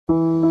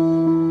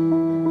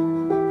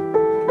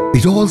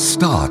It all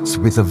starts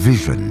with a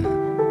vision,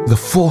 the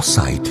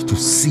foresight to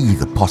see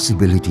the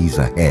possibilities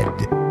ahead,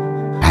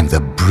 and the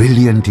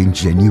brilliant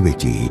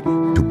ingenuity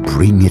to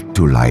bring it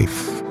to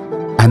life,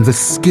 and the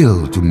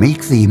skill to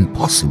make the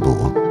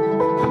impossible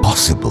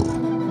possible.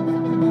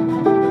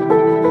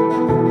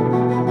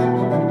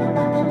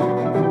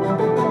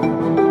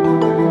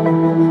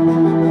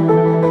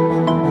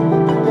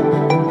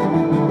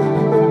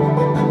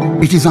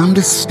 It is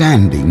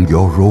understanding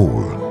your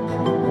role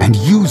and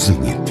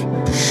using it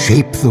to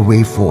shape the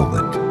way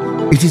forward.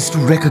 It is to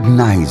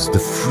recognize the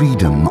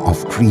freedom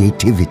of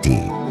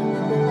creativity.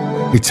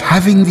 It's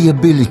having the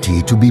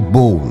ability to be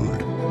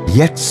bold,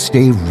 yet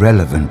stay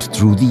relevant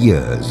through the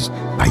years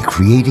by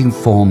creating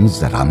forms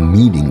that are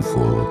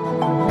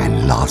meaningful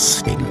and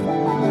lasting.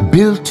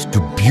 Built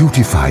to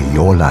beautify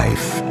your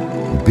life,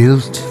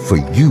 built for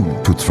you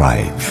to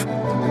thrive.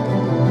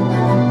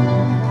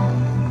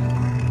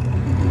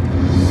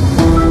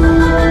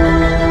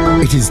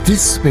 It is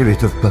this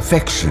spirit of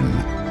perfection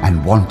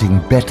and wanting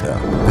better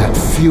that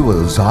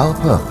fuels our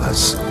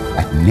purpose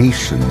at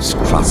Nations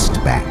Trust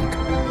Bank.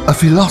 A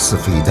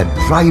philosophy that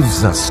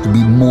drives us to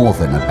be more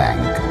than a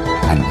bank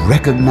and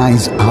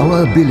recognize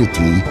our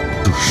ability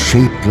to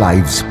shape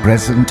life's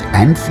present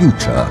and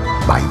future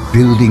by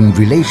building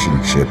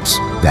relationships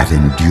that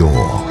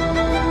endure.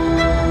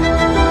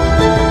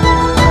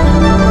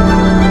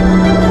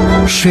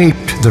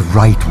 Shaped the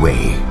right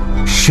way,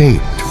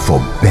 shaped for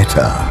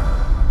better.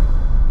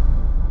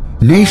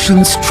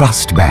 Nations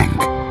Trust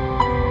Bank.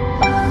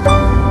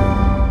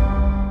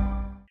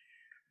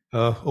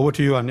 Over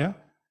to you, Anya.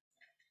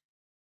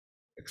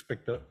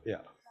 Expector, yeah.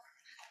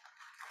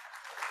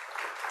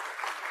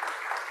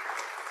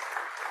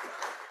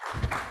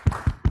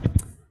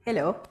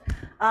 Hello.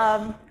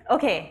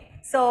 Okay,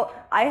 so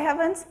I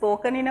haven't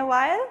spoken in a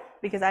while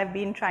because I've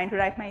been trying to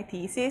write my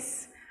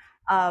thesis.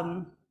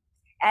 And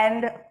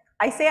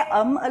I say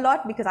a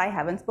lot because I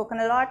haven't spoken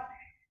a lot.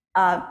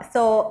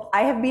 So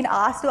I have been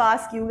asked to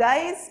ask you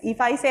guys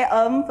if I say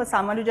for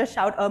someone to just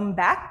shout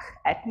back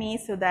at me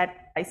so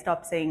that I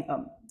stop saying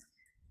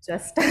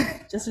just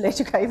to let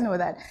you guys know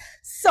that.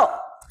 So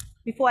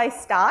before I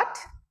start,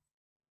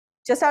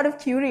 just out of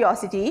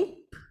curiosity,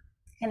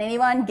 can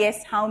anyone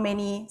guess how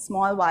many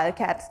small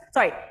wildcats,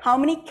 sorry, how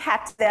many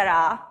cats there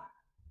are,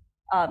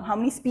 how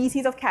many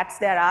species of cats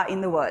there are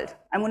in the world?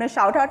 I'm going to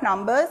shout out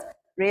numbers.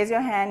 Raise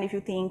your hand if you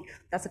think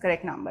that's the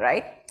correct number,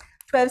 right?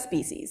 12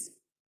 species.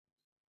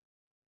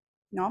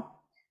 No?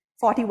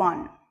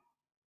 41.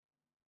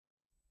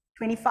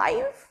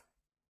 25?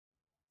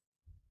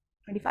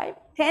 25?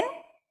 10?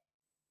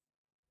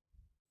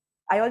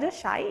 Are you all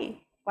just shy?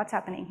 What's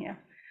happening here?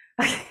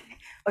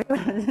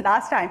 Okay,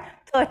 last time,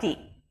 30.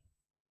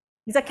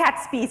 These are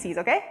cat species,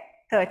 okay?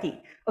 30.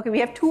 Okay, we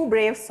have 2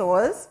 brave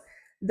souls.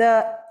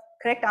 The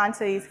correct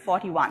answer is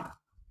 41,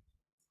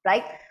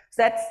 right?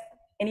 So that's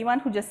anyone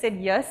who just said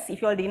yes.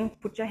 If you all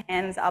didn't put your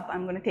hands up,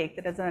 I'm going to take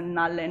that as a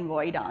null and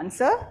void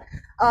answer.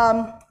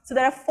 So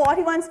there are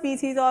 41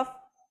 species of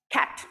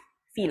cat,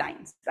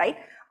 felines, right?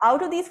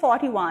 Out of these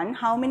 41,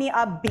 how many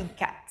are big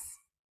cats?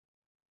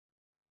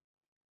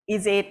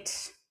 Is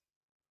it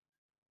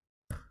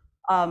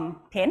 10?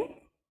 5,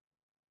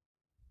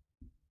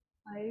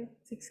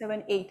 6,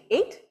 7, 8.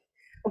 8?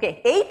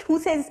 Okay, 8. Who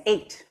says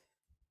 8?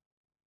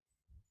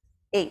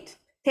 8.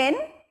 10?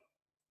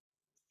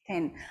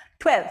 10.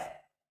 12.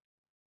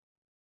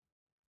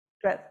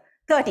 12.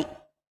 30.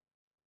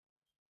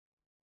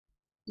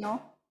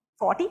 No?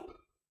 40?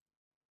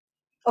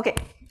 Okay.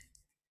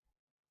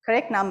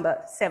 Correct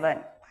number, 7.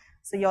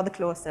 So you're the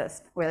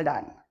closest. Well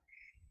done.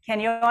 Can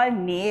you all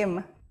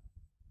name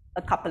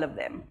a couple of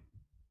them?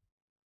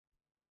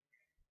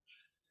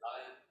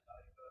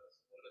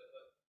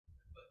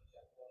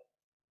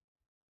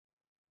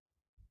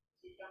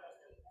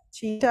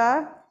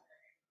 Cheetah.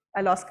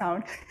 I lost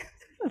count.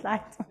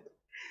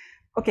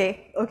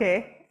 Okay,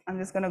 okay. I'm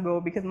just going to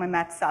go because my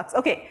math sucks.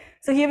 Okay,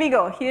 so here we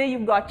go. Here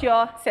you've got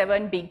your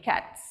 7 big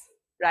cats,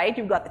 right?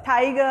 You've got the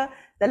tiger,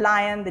 the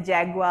lion, the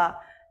jaguar,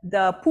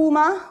 the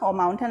puma or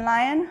mountain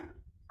lion,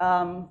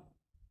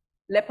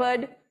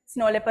 leopard,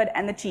 snow leopard,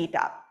 and the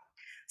cheetah.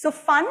 So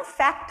fun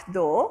fact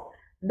though,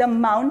 the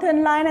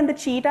mountain lion and the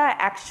cheetah are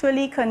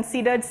actually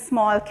considered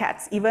small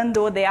cats, even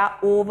though they are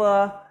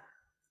over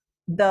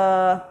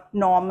the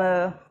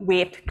normal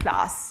weight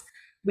class,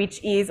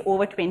 which is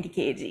over 20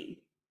 kg,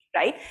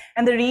 right?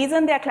 And the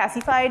reason they are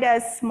classified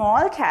as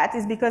small cats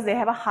is because they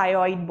have a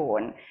hyoid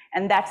bone,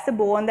 and that's the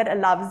bone that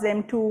allows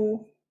them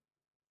to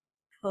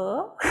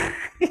purr.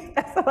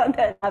 That's the one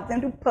that allows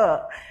them to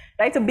purr,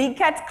 right? So big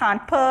cats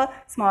can't purr,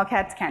 small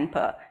cats can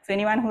purr. So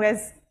anyone who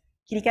has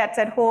kitty cats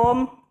at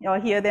home,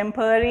 you'll hear them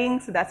purring.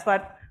 So that's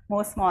what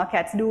most small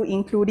cats do,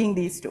 including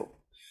these 2.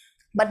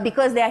 But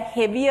because they are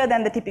heavier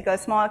than the typical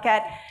small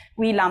cat,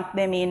 we lump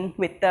them in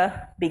with the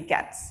big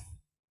cats.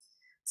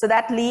 So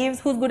that leaves,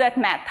 who's good at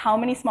math? How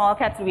many small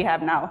cats do we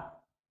have now?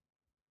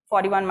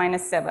 41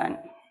 minus 7.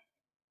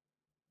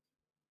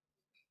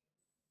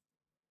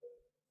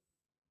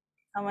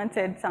 Someone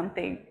said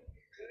something.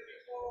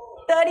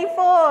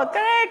 34,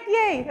 correct,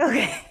 yay,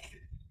 okay.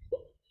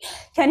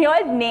 Can you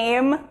all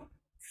name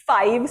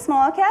 5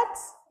 small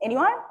cats?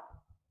 Anyone?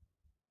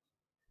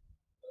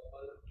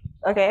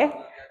 Okay.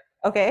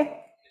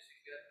 Okay.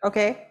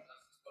 Okay.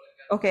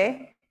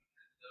 Okay.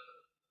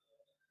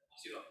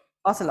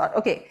 Ocelot.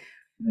 Okay.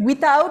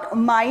 Without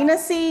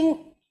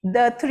minusing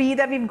the 3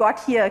 that we've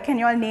got here, can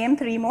you all name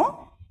 3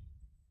 more?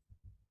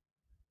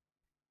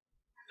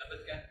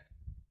 Leopard cat.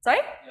 Sorry?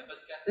 Leopard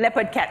cat.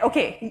 Leopard cat.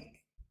 Okay.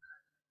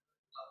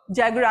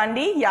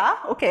 Jaguarundi. Yeah.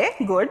 Okay.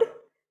 Good.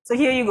 So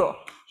here you go.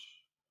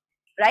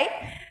 Right?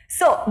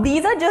 So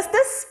these are just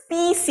the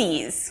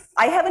species.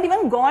 I haven't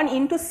even gone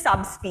into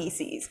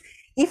subspecies.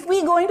 If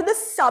we go into the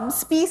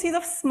subspecies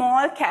of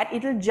small cat,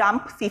 it'll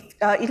jump,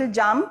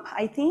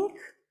 I think,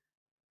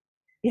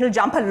 it'll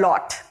jump a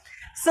lot.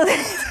 So,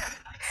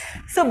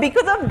 so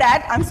because of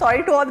that, I'm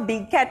sorry to all the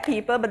big cat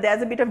people, but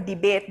there's a bit of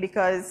debate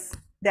because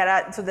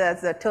there's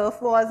the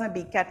turf wars and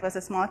big cat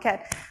versus small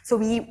cat. So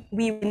we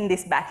win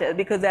this battle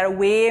because there are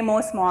way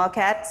more small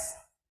cats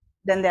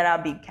than there are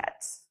big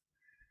cats.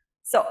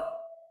 So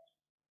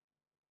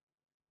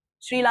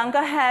Sri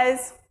Lanka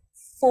has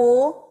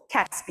 4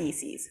 cat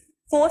species,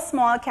 4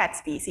 small cat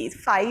species,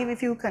 5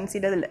 if you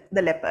consider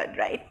the leopard,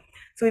 right?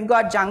 So we've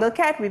got jungle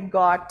cat, we've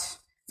got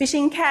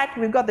fishing cat,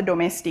 we've got the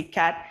domestic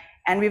cat,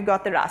 and we've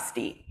got the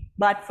rusty.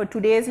 But for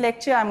today's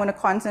lecture, I'm going to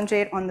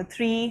concentrate on the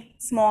 3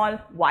 small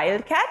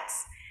wild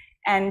cats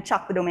and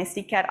chuck the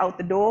domestic cat out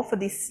the door for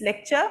this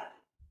lecture.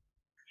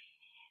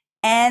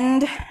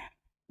 And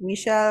we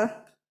shall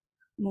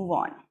move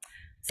on.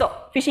 So,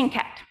 fishing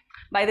cat.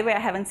 By the way, I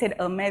haven't said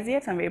Unmails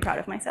yet, so I'm very proud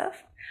of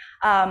myself.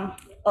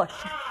 Oh,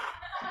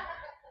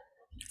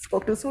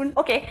 spoke too soon.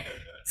 Okay.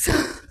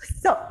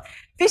 So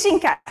fishing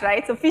cats,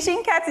 right? So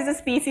fishing cats is a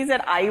species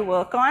that I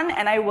work on,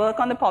 and I work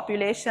on the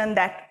population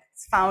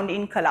that's found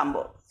in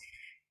Colombo.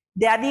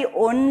 They are the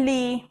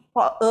only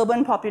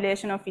urban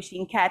population of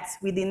fishing cats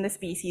within the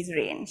species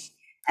range,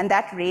 and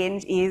that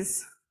range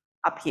is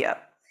up here.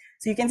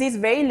 So you can see it's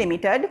very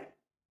limited.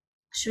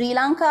 Sri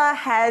Lanka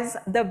has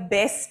the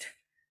best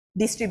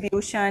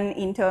distribution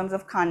in terms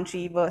of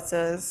country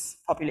versus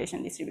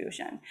population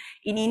distribution.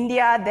 In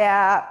India, they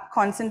are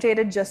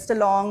concentrated just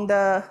along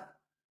the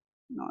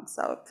north,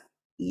 south,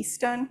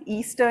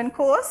 eastern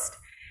coast.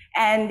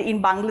 And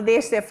in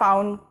Bangladesh, they're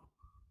found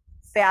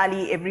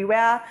fairly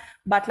everywhere.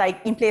 But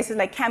like in places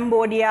like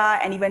Cambodia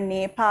and even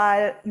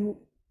Nepal, you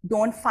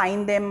don't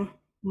find them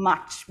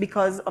much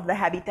because of the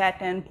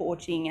habitat and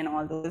poaching and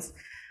all those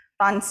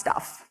fun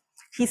stuff.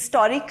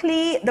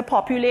 Historically, the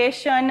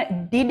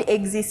population did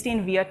exist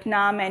in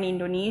Vietnam and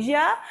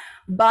Indonesia,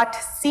 but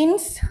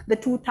since the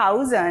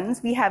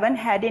 2000s, we haven't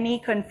had any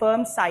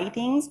confirmed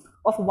sightings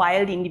of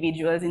wild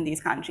individuals in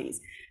these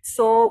countries.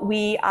 So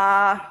we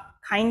are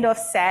kind of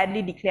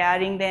sadly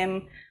declaring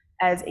them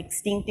as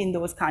extinct in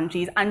those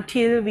countries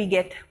until we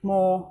get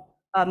more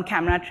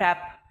camera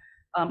trap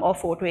or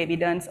photo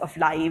evidence of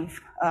live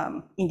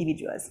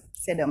individuals.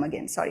 Said them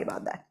again, sorry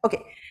about that.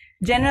 Okay,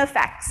 general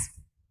facts.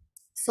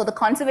 So the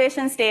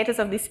conservation status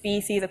of this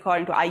species,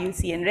 according to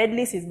IUCN Red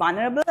List, is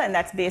vulnerable, and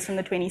that's based on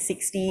the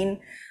 2016,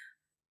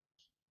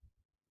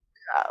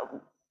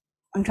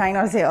 I'm trying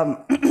not to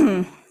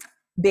say,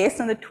 based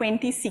on the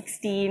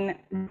 2016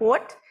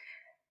 report.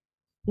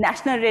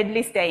 National Red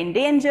List, they're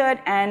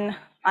endangered, and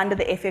under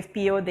the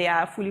FFPO, they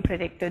are fully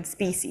protected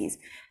species.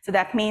 So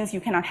that means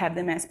you cannot have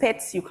them as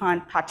pets, you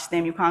can't touch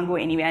them, you can't go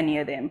anywhere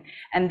near them.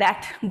 And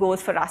that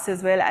goes for us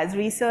as well as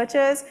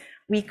researchers.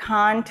 We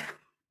can't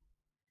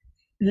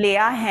lay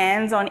our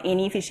hands on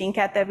any fishing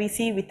cat that we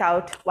see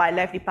without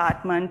wildlife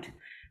department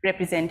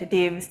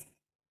representatives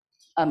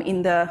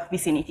in the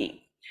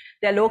vicinity.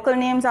 Their local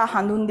names are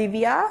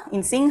Handundivya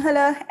in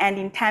Sinhala, and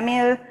in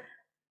Tamil,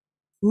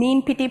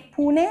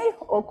 Meenpitipune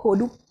or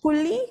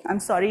Kodupulli. I'm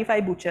sorry if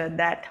I butchered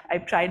that.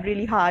 I've tried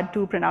really hard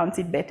to pronounce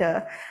it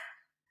better.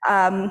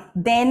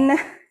 Then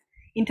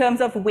in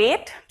terms of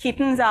weight,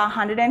 kittens are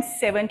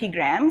 170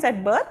 grams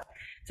at birth.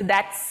 So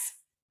that's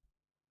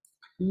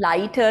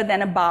lighter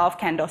than a bar of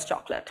Candos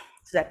chocolate.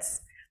 So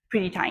that's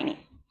pretty tiny.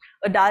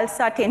 Adults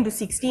are 10 to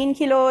 16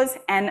 kilos,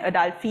 and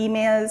adult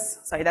females,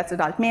 sorry, that's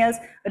adult males,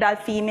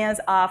 adult females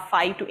are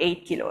 5 to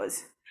 8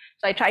 kilos.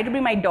 So I tried to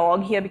bring my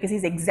dog here because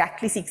he's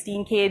exactly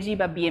 16 kg,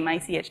 but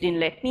BMICH didn't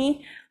let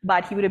me,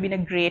 but he would have been a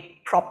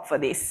great prop for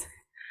this.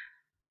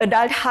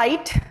 Adult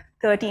height,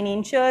 13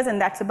 inches, and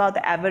that's about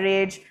the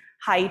average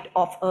height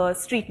of a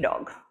street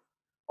dog,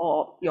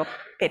 or your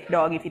pet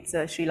dog if it's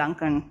a Sri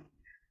Lankan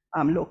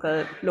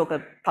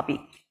local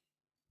puppy.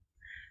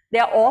 They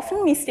are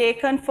often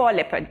mistaken for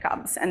leopard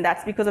cubs, and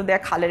that's because of their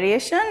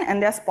coloration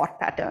and their spot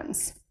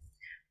patterns.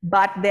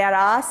 But there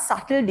are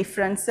subtle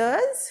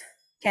differences.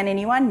 Can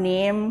anyone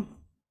name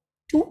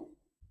 2?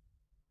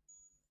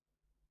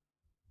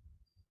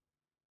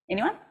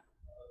 Anyone?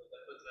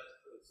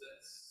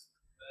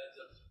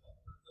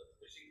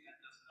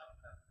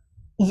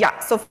 Yeah,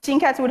 so fishing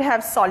cats would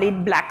have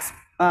solid black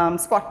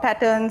spot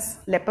patterns.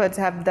 Leopards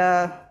have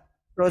the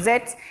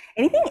rosettes.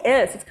 Anything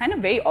else? It's kind of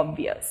very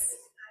obvious.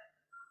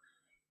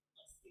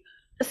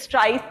 The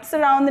stripes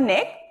around the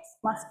neck.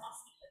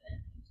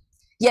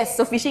 Yes,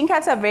 so fishing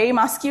cats are very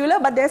muscular,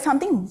 but there's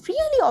something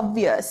really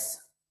obvious.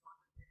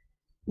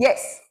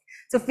 Yes,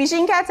 so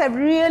fishing cats have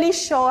really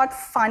short,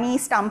 funny,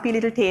 stumpy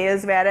little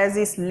tails, whereas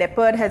this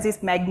leopard has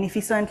this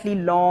magnificently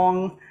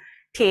long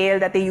tail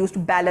that they use to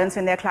balance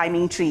when they're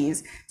climbing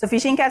trees. So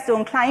fishing cats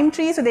don't climb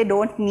trees, so they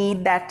don't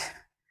need that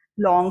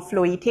long,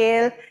 flowy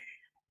tail.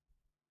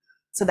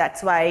 So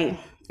that's why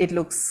it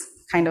looks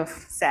kind of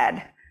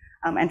sad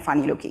and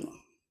funny looking.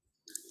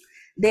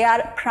 They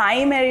are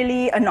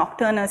primarily a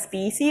nocturnal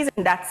species,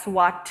 and that's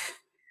what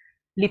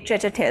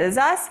literature tells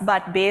us,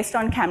 but based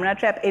on camera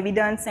trap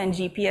evidence and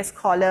GPS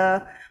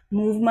collar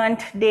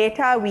movement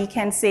data, we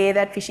can say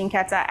that fishing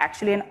cats are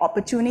actually an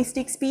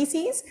opportunistic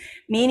species,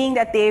 meaning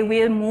that they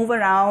will move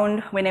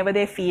around whenever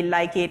they feel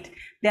like it.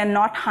 They're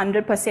not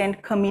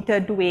 100%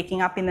 committed to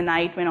waking up in the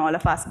night when all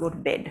of us go to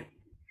bed.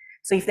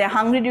 So if they're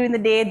hungry during the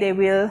day, they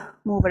will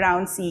move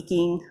around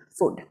seeking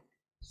food.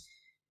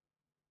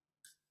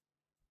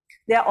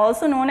 They are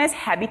also known as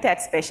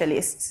habitat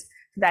specialists.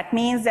 That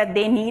means that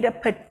they need a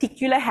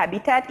particular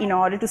habitat in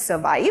order to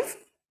survive.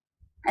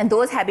 And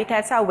those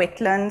habitats are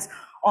wetlands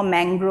or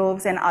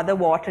mangroves and other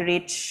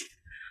water-rich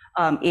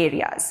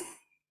areas.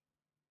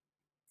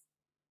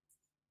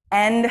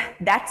 And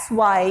that's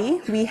why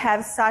we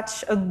have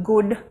such a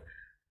good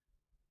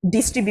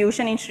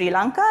distribution in Sri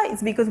Lanka.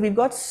 It's because we've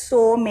got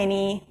so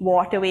many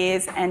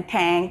waterways and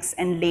tanks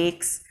and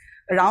lakes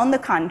around the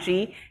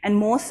country, and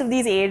most of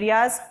these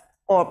areas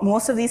or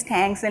most of these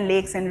tanks and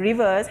lakes and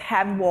rivers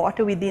have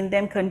water within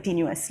them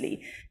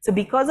continuously. So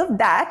because of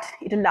that,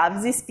 it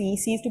allows this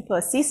species to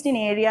persist in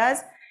areas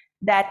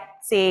that,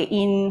 say,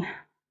 in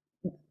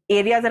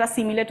areas that are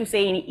similar to,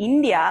 say, in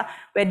India,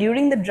 where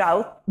during the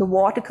drought, the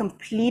water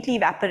completely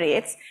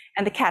evaporates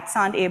and the cats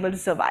aren't able to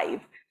survive.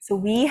 So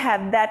we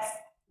have that,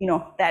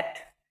 that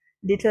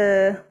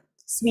little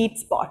sweet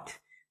spot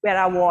where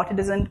our water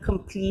doesn't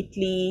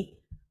completely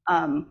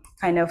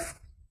kind of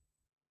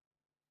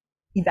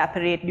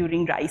evaporate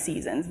during dry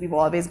seasons. We've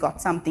always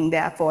got something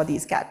there for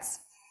these cats.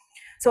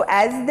 So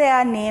as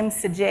their name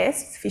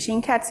suggests,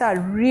 fishing cats are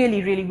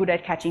really, really good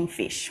at catching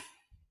fish.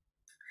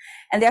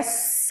 And they're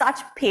such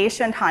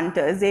patient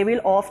hunters. They will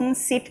often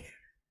sit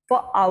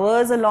for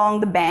hours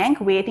along the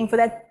bank waiting for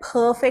that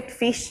perfect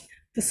fish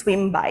to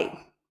swim by.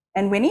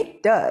 And when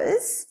it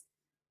does,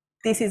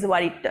 this is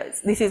what it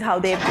does. This is how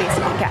they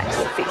basically catch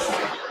fish.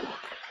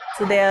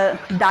 So they'll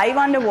dive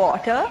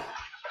underwater,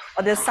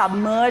 or they'll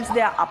submerge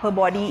their upper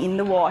body in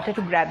the water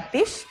to grab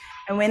fish.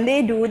 And when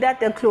they do that,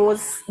 they'll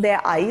close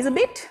their eyes a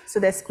bit, so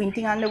they're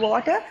squinting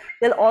underwater.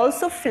 They'll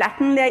also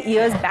flatten their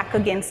ears back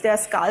against their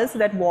skull so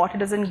that water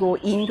doesn't go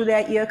into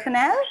their ear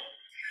canal.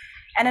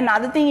 And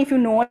another thing, if you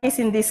notice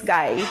in this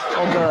guy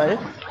or girl,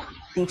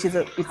 I think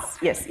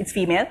it's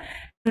female.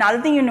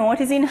 Another thing you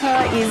notice in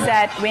her is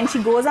that when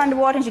she goes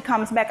underwater and she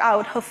comes back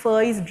out, her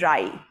fur is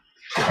dry.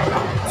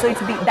 So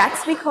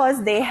that's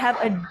because they have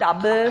a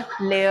double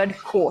layered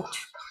coat.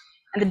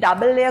 And the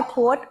double layer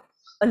coat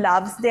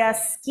allows their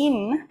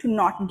skin to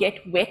not get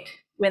wet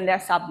when they're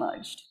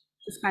submerged.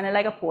 It's kind of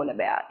like a polar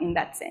bear in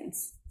that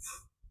sense.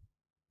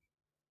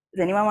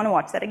 Does anyone want to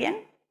watch that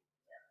again?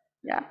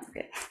 Yeah,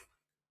 okay.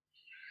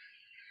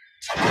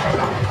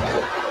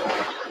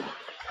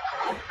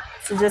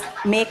 So just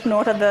make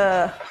note of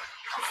the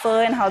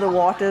fur and how the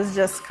water is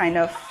just kind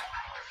of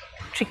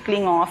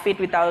trickling off it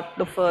without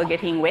the fur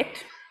getting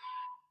wet.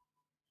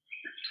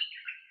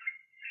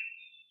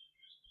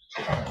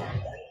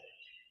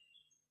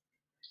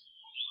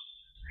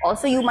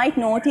 Also, you might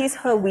notice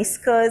her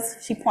whiskers,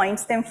 she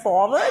points them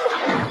forward.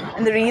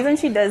 And the reason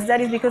she does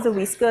that is because the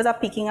whiskers are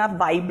picking up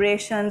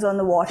vibrations on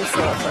the water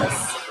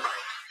surface.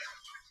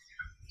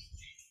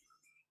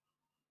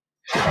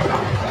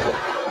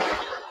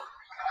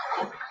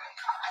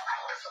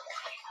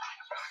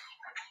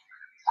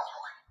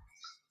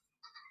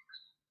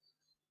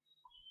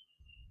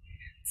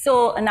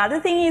 So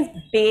another thing is,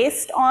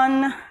 based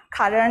on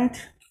current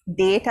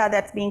data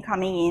that's been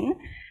coming in,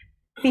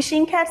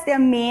 fishing cats, their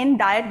main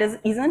diet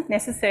isn't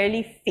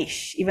necessarily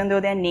fish, even though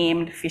they're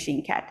named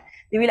fishing cat.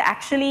 They will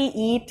actually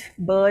eat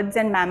birds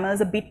and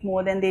mammals a bit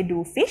more than they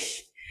do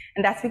fish.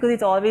 And that's because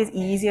it's always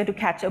easier to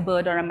catch a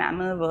bird or a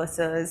mammal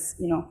versus,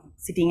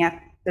 sitting at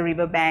the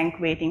riverbank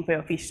waiting for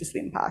a fish to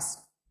swim past.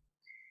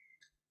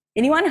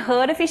 Anyone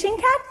heard a fishing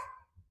cat?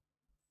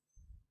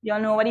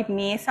 Y'all know what it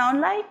may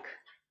sound like?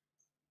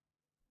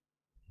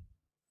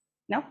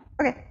 No?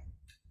 Okay.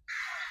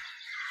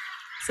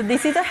 So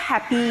this is a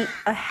happy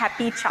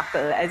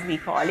chuckle, as we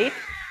call it.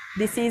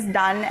 This is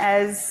done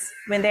as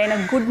when they're in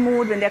a good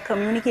mood, when they're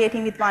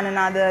communicating with one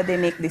another, they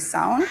make this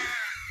sound.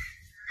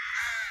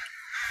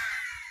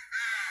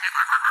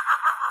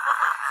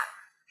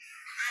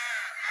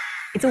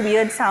 It's a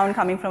weird sound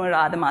coming from a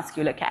rather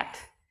muscular cat.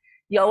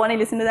 Y'all want to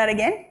listen to that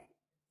again?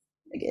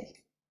 Okay.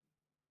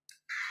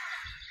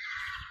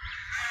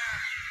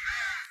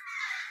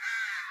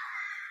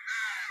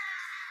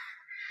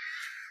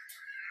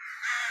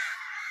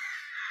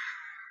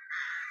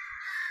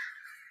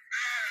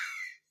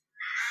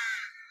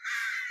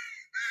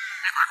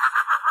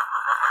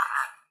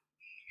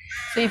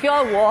 So if you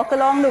all walk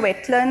along the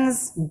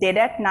wetlands dead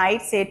at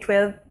night, say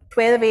 12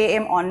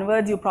 a.m.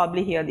 onwards, you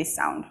probably hear this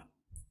sound.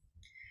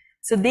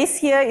 So this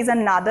here is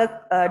another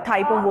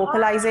type of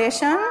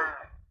vocalization.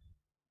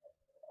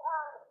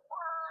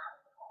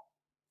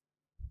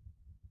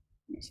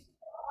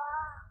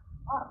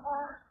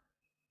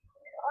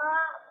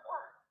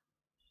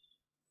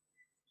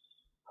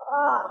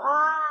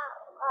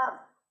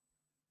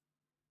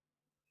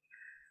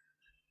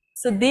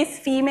 So this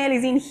female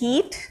is in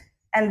heat,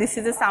 and this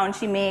is the sound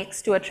she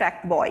makes to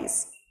attract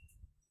boys.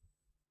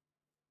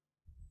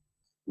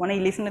 Want to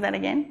listen to that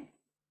again?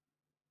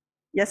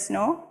 Yes,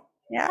 no?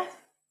 Yeah?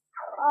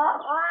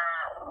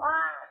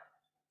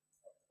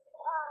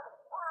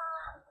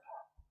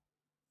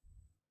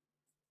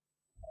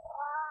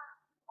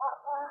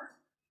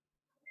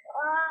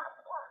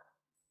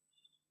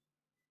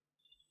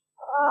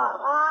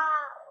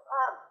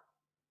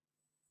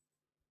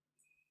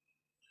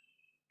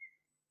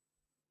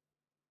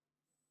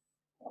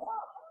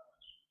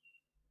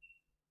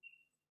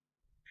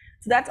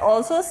 So that's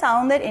also a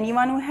sound that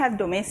anyone who has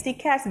domestic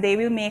cats, they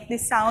will make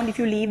this sound if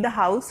you leave the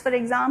house, for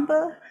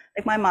example.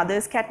 Like my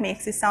mother's cat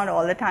makes this sound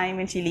all the time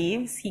when she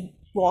leaves. He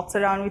walks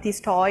around with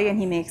his toy and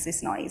he makes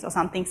this noise or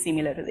something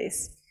similar to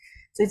this.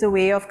 So it's a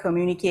way of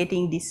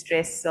communicating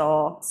distress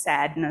or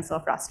sadness or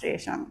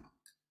frustration.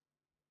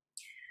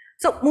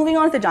 So moving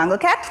on to the jungle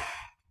cat.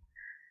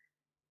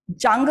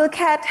 Jungle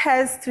cat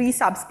has 3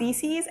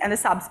 subspecies, and the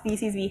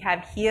subspecies we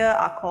have here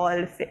are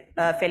called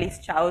Felis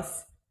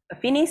chaus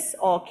finis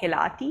or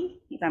kelati,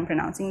 if I'm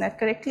pronouncing that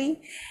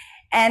correctly.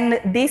 And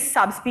this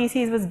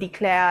subspecies was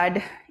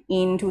declared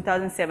in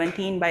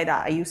 2017 by the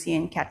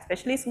IUCN Cat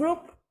Specialist Group.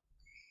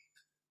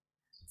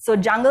 So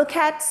jungle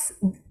cats,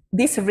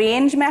 this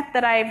range map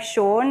that I've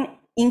shown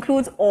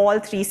includes all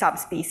 3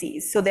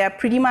 subspecies. So they are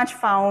pretty much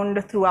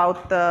found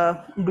throughout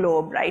the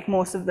globe, right?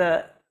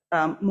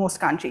 Most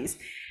countries.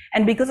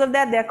 And because of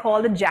that, they're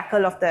called the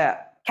jackal of the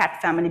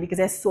cat family because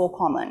they're so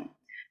common.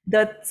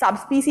 The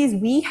subspecies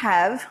we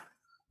have,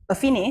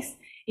 Finis,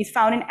 is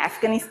found in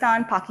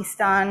Afghanistan,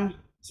 Pakistan,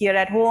 here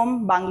at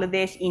home,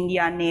 Bangladesh,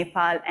 India,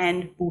 Nepal,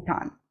 and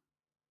Bhutan.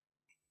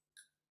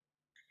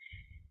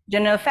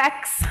 General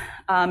facts,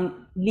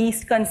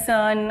 least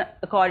concern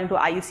according to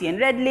IUCN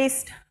Red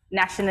List,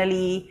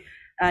 nationally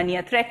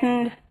near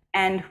threatened,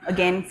 and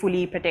again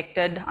fully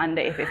protected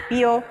under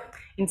FFPO.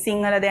 In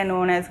Sinhala, they're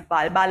known as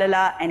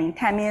Balbalala, and in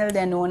Tamil,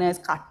 they're known as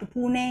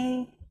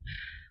Kattupune.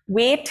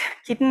 Weight,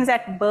 kittens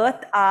at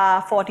birth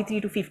are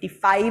 43 to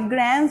 55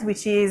 grams,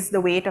 which is the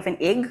weight of an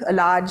egg, a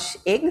large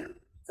egg.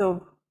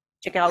 So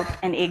check out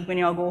an egg when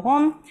you all go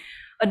home.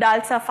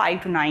 Adults are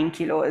 5 to 9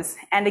 kilos.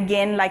 And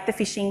again, like the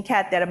fishing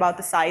cat, they're about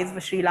the size of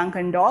a Sri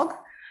Lankan dog,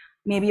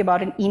 maybe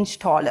about an inch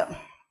taller.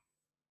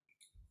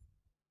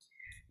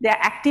 They're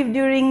active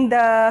during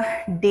the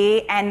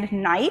day and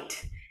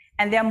night,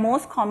 and they're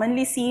most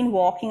commonly seen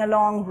walking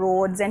along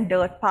roads and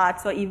dirt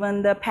paths or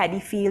even the paddy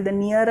field, the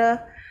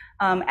nearer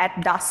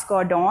at dusk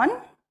or dawn.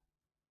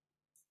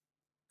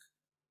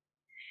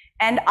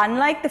 And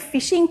unlike the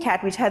fishing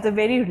cat, which has a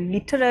very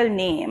literal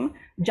name,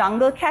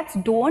 jungle cats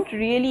don't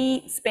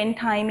really spend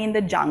time in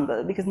the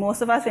jungle, because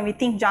most of us, when we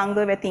think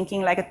jungle, we're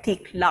thinking like a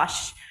thick,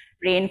 lush,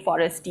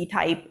 rainforesty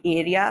type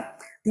area.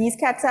 These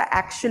cats are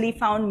actually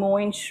found more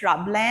in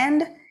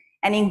shrubland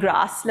and in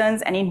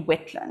grasslands and in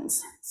wetlands.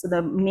 So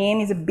the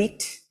name is a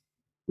bit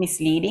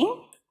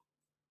misleading.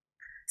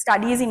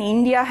 Studies in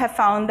India have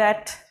found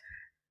that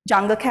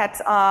jungle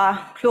cats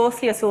are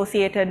closely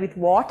associated with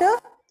water,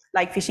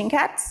 like fishing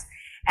cats.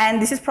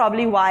 And this is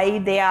probably why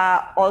they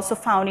are also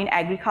found in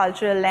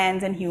agricultural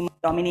lands and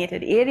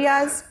human-dominated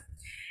areas.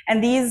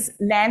 And these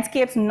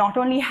landscapes not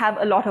only have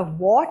a lot of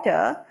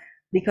water,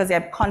 because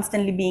they're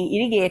constantly being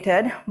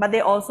irrigated, but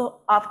they also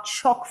are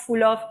chock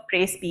full of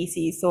prey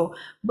species. So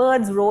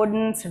birds,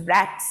 rodents,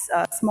 rats,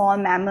 small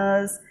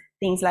mammals,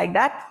 things like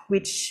that,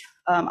 which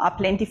are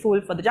plentiful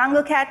for the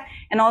jungle cat,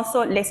 and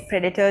also less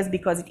predators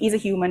because it is a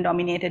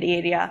human-dominated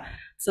area.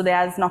 So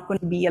there's not going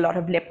to be a lot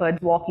of leopards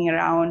walking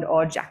around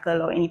or jackal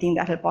or anything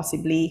that will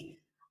possibly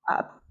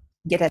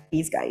get at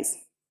these guys.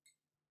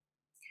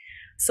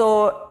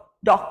 So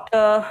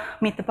Dr.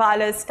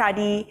 Mithapala's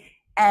study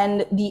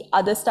and the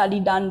other study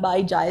done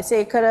by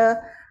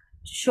Jayasekara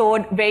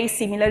showed very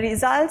similar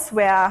results,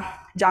 where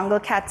jungle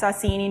cats are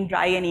seen in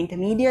dry and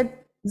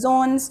intermediate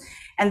zones,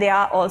 and they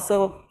are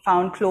also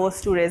found close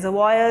to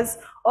reservoirs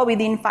or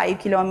within 5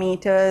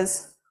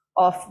 kilometers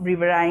of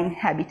riverine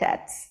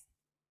habitats.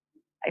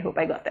 I hope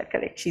I got that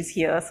correct. She's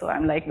here, so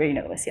I'm like very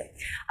nervous here.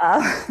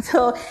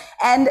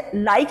 And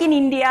like in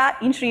India,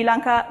 in Sri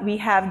Lanka, we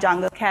have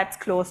jungle cats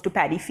close to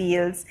paddy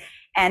fields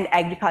and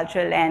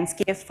agricultural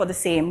landscapes for the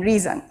same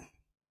reason.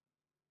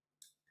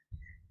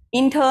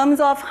 In terms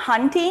of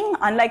hunting,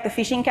 unlike the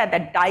fishing cat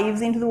that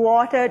dives into the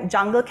water,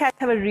 jungle cats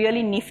have a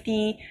really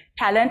nifty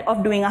talent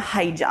of doing a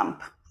high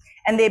jump.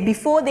 And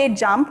before they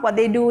jump, what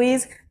they do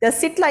is they'll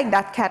sit like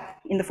that cat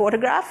in the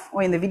photograph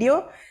or in the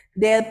video.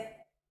 They'll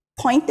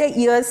point their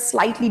ears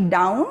slightly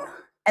down,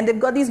 and they've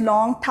got these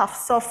long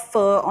tufts of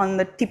fur on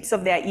the tips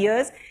of their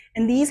ears.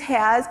 And these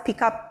hairs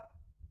pick up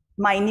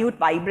minute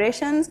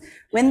vibrations.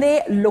 When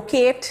they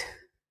locate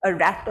a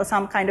rat or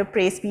some kind of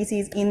prey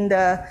species in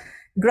the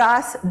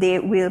grass, they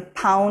will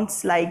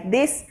pounce like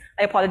this.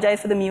 I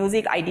apologize for the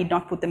music. I did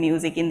not put the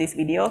music in this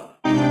video.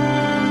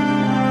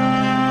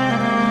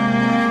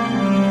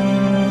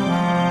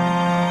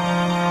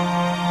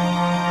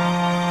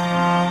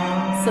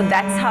 So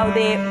that's how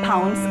they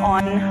pounce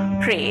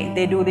on prey.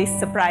 They do this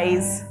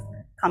surprise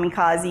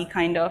kamikaze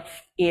kind of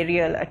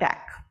aerial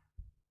attack.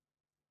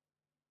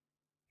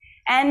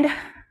 And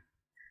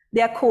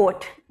their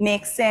coat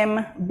makes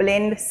them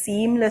blend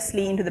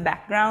seamlessly into the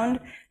background.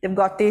 They've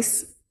got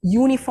this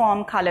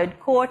uniform colored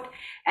coat,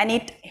 and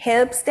it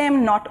helps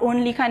them not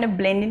only kind of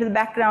blend into the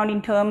background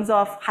in terms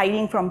of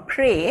hiding from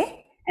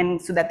prey,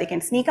 and so that they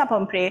can sneak up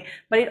on prey,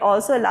 but it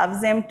also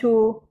allows them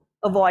to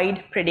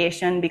avoid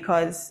predation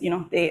because, you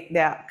know,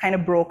 they're kind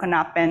of broken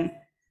up and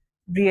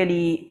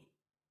really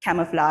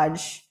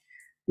camouflage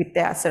with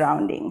their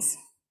surroundings.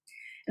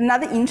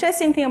 Another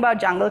interesting thing about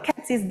jungle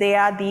cats is they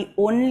are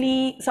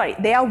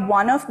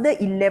one of the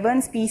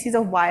 11 species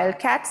of wild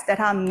cats that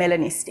are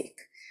melanistic.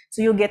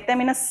 So you'll get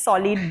them in a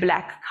solid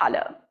black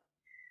color.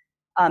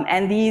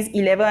 And these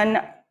 11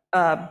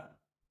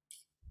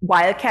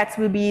 wild cats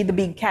will be the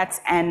big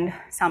cats and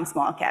some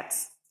small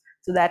cats.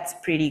 So that's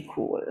pretty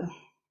cool.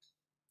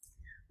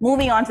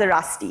 Moving on to the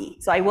rusty.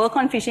 So I work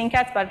on fishing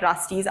cats, but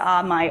rusties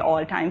are my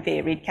all-time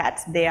favorite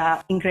cats. They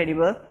are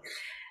incredible.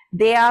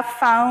 They are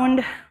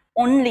found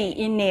only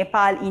in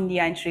Nepal,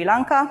 India, and Sri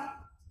Lanka.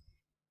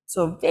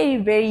 So very,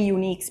 very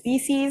unique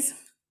species.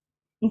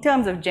 In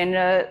terms of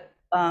general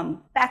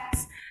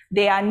facts,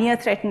 they are near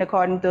threatened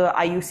according to the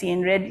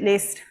IUCN Red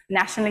List.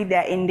 Nationally, they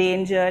are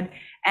endangered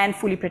and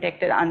fully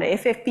protected under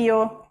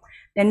FFPO.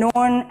 They're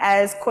known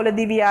as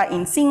Koladivya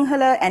in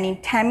Sinhala and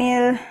in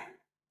Tamil,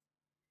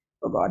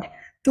 oh God,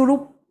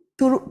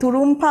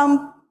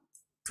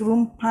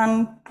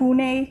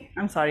 Turumpanpune,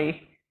 I'm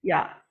sorry,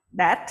 yeah,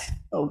 that,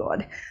 oh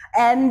God.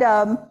 And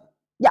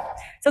yeah,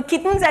 so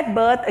kittens at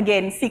birth,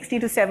 again, 60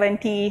 to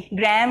 70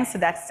 grams, so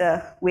that's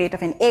the weight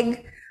of an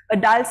egg.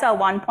 Adults are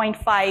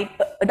 1.5,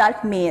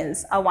 adult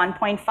males are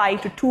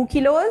 1.5 to 2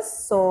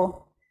 kilos.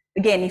 So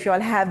again, if you all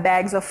have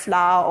bags of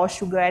flour or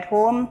sugar at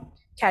home,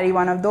 carry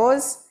one of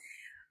those.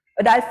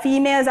 Adult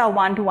females are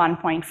 1 to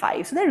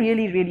 1.5. So they're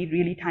really, really,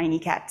 really tiny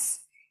cats.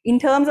 In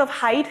terms of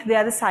height, they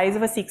are the size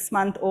of a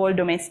 6-month-old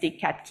domestic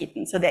cat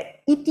kitten. So they're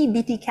itty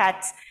bitty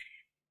cats,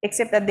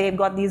 except that they've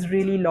got these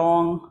really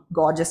long,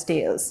 gorgeous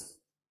tails.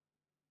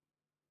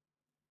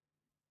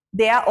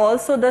 They are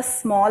also the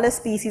smallest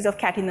species of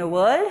cat in the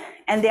world,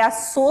 and they are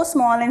so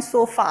small and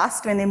so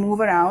fast when they move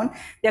around.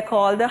 They're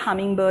called the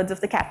hummingbirds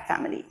of the cat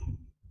family.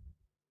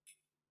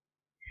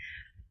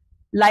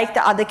 Like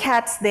the other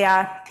cats, they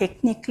are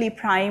technically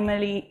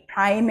primarily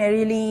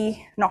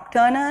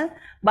nocturnal,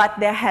 but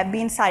there have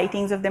been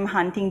sightings of them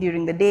hunting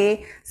during the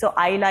day. So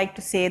I like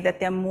to say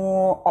that they're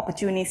more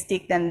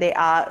opportunistic than they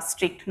are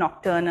strict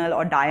nocturnal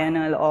or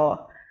diurnal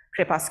or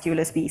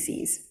crepuscular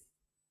species.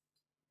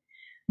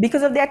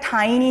 Because of their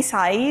tiny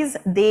size,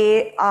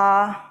 they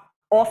are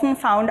often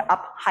found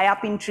high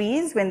up in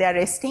trees when they're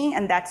resting,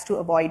 and that's to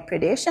avoid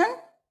predation.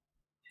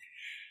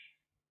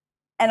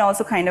 And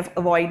also kind of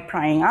avoid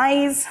prying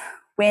eyes.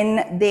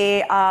 When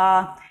they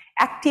are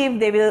active,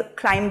 they will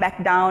climb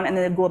back down and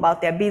then they'll go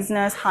about their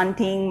business,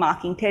 hunting,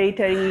 marking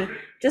territory,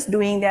 just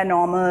doing their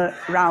normal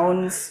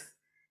rounds.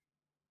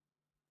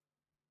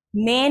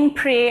 Main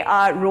prey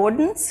are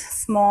rodents,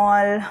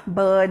 small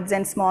birds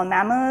and small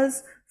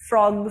mammals,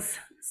 frogs,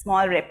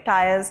 small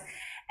reptiles,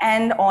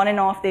 and on and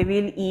off they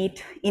will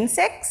eat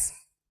insects.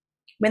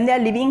 When they're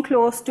living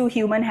close to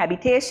human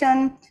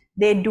habitation,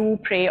 they do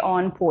prey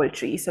on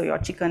poultry, so your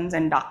chickens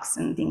and ducks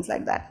and things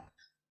like that.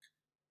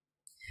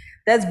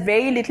 There's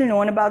very little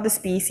known about the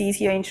species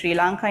here in Sri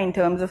Lanka in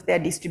terms of their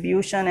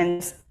distribution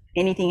and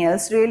anything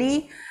else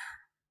really.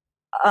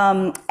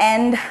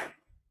 And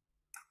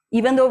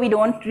even though we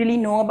don't really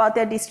know about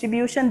their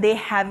distribution, they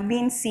have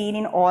been seen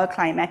in all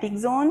climatic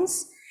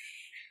zones,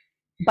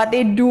 but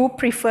they do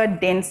prefer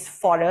dense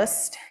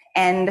forest,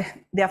 and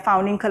they're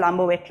found in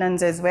Colombo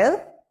wetlands as well,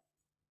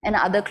 and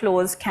other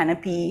closed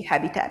canopy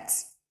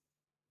habitats.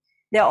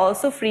 They're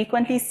also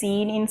frequently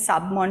seen in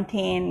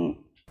submontane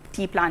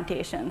tea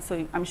plantations.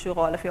 So I'm sure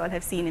all of you all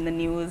have seen in the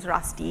news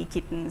rusty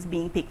kittens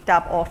being picked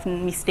up,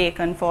 often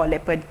mistaken for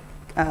leopard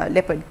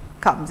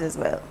cubs as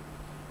well.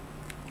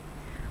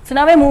 So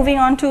now we're moving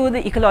on to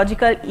the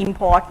ecological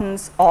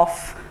importance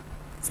of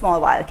small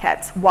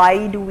wildcats.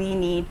 Why do we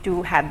need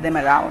to have them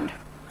around?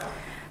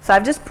 So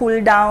I've just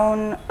pulled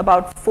down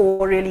about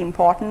 4 really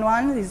important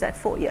ones. Is that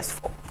 4? Yes,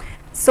 4.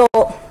 So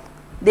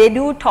they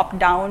do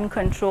top-down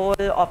control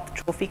of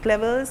trophic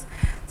levels.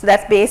 So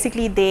that's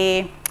basically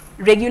they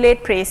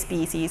regulate prey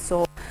species.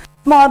 So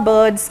small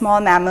birds,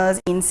 small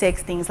mammals,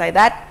 insects, things like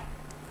that.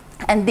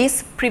 And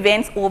this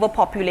prevents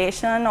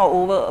overpopulation or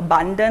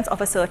overabundance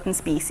of a certain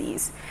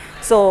species.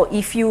 So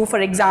if you,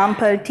 for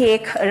example,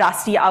 take a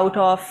rusty out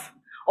of,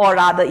 or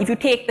rather, if you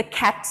take the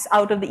cats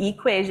out of the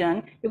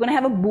equation, you're going to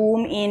have a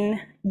boom in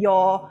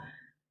your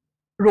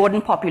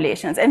rodent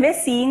populations. And we're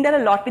seeing that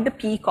a lot with the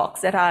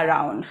peacocks that are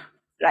around,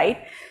 right?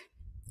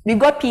 We've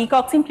got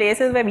peacocks in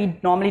places where we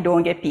normally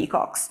don't get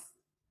peacocks.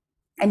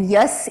 And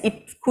yes,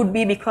 it could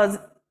be because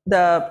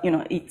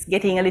it's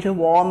getting a little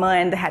warmer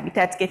and the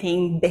habitat's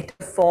getting better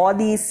for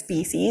these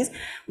species,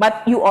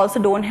 but you also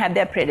don't have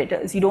their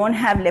predators. You don't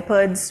have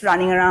leopards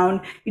running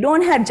around. You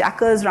don't have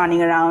jackals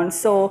running around.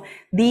 So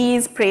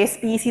these prey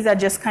species are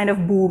just kind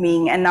of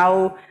booming, and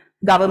now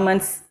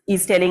governments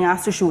is telling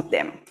us to shoot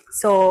them.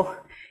 So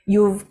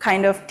you've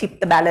kind of tipped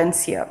the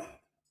balance here.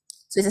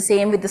 So it's the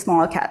same with the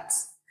small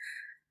cats.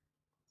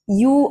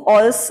 They are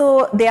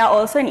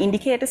also an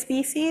indicator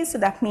species. So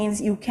that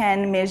means you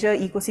can measure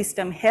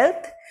ecosystem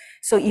health.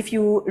 So if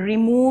you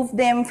remove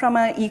them from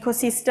an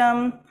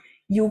ecosystem,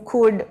 you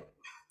could,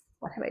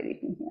 what have I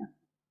written here?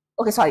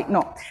 Okay, sorry,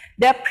 no.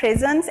 Their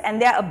presence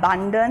and their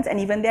abundance and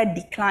even their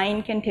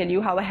decline can tell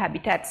you how a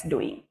habitat's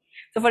doing.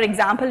 So for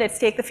example, let's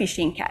take the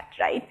fishing cat,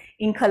 right?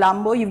 In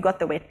Colombo, you've got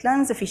the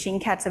wetlands. The fishing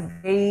cats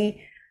are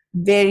very,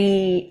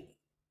 they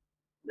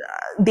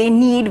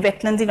need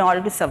wetlands in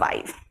order to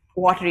survive,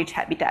 water-rich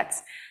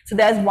habitats. So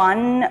there's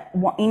one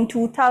in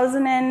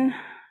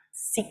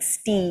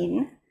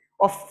 2016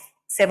 or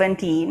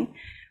 17,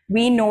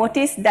 we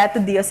noticed that the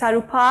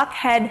Deosaru Park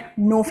had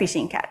no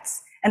fishing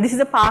cats. And this is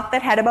a park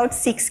that had about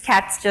 6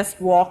 cats just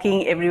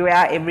walking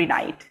everywhere every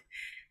night.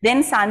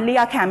 Then suddenly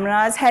our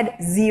cameras had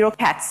 0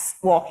 cats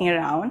walking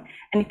around,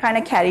 and it kind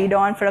of carried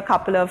on for a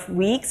couple of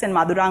weeks, and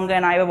Madhuranga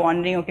and I were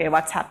wondering, okay,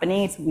 what's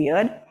happening? It's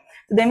weird.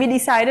 So then we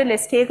decided,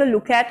 let's take a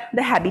look at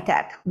the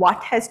habitat.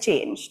 What has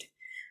changed?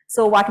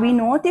 So what we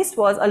noticed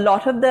was a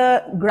lot of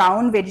the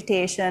ground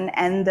vegetation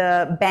and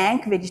the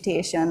bank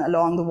vegetation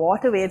along the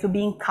waterways were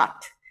being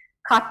cut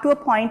to a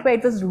point where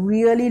it was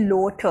really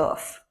low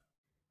turf,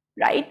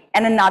 right?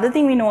 And another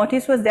thing we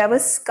noticed was there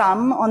was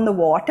scum on the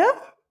water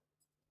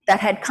that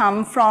had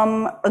come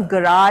from a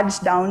garage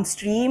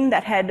downstream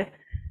that had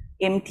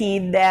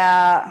emptied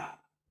their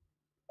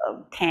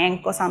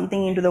tank or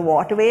something into the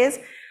waterways.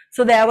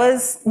 So there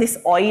was this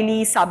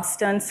oily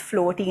substance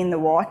floating in the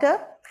water.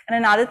 And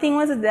another thing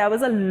was that there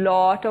was a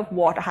lot of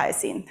water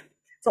hyacinth.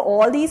 So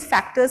all these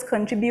factors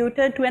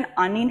contributed to an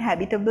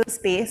uninhabitable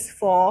space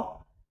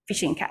for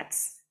fishing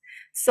cats.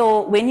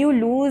 So when you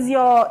lose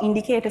your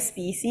indicator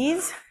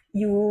species,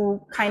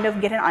 you kind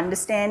of get an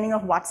understanding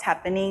of what's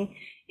happening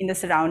in the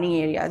surrounding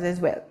areas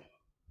as well.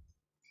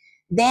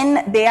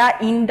 Then there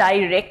are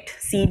indirect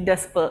seed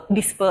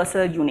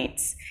dispersal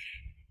units,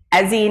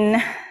 as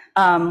in,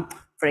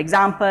 for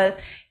example,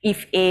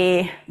 if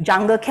a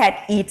jungle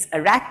cat eats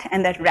a rat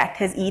and that rat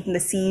has eaten the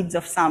seeds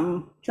of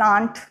some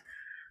plant,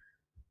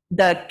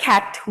 the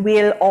cat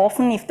will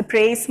often, if the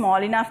prey is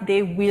small enough,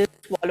 they will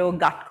swallow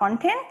gut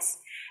contents,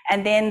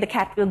 and then the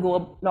cat will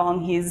go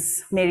along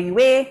his merry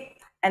way,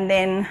 and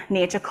then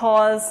nature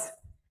calls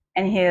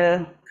and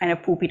he'll kind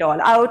of poop it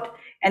all out.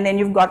 And then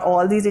you've got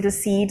all these little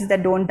seeds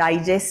that don't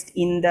digest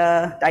in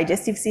the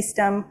digestive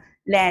system,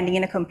 landing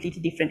in a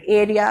completely different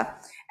area.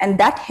 And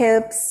that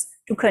helps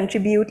to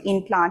contribute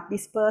in plant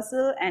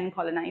dispersal and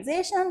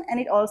colonization. And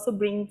it also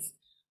brings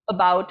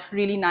about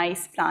really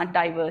nice plant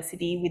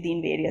diversity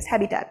within various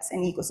habitats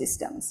and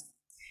ecosystems.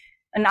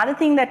 Another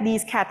thing that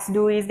these cats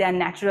do is they are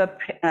natural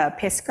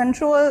pest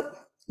control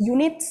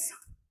units.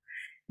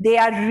 They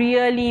are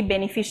really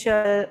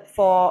beneficial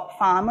for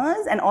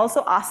farmers and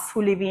also us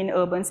who live in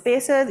urban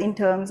spaces in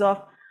terms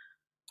of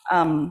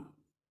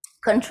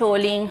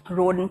controlling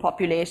rodent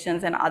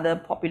populations and other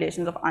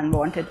populations of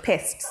unwanted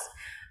pests.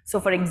 So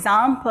for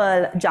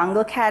example,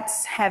 jungle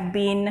cats have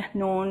been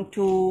known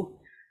to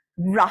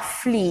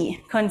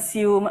roughly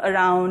consume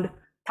around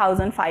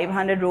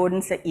 1,500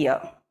 rodents a year.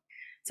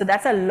 So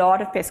that's a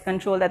lot of pest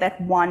control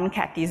that one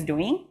cat is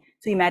doing.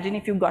 So imagine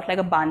if you've got like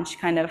a bunch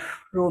kind of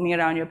roaming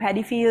around your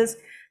paddy fields,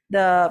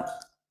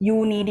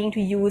 you needing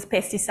to use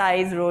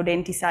pesticides,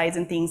 rodenticides,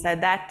 and things like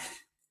that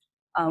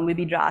will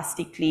be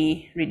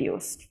drastically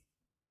reduced.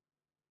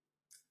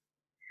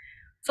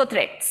 So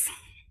threats.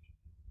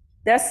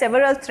 There are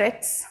several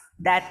threats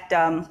that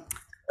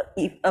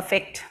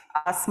affect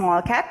our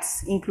small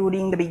cats,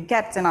 including the big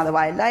cats and other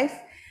wildlife.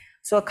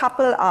 So a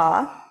couple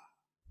are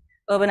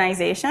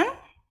urbanization,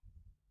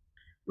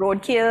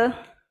 roadkill,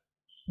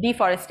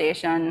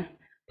 deforestation,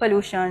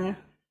 pollution,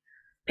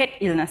 pet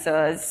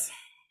illnesses,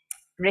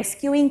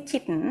 rescuing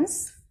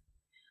kittens,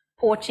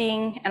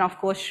 poaching, and of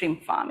course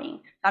shrimp farming.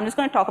 So I'm just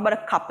going to talk about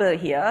a couple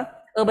here.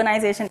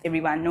 Urbanization,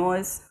 everyone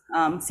knows.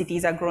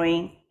 Cities are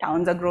growing,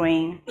 towns are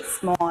growing,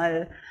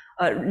 small,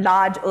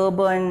 large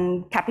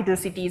urban capital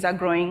cities are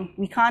growing.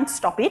 We can't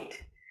stop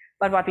it,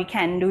 but what we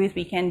can do is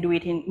we can do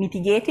it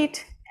mitigate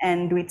it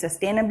and do it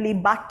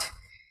sustainably. But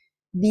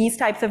these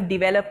types of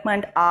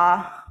development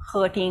are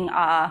hurting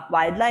our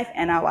wildlife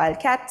and our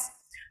wildcats.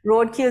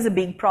 Roadkill is a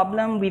big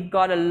problem. We've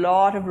got a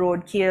lot of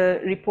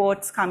roadkill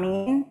reports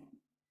coming in.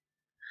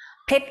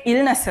 Pet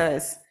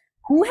illnesses.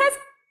 Who has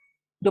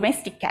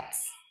domestic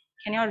cats?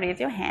 Can you all raise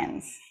your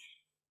hands?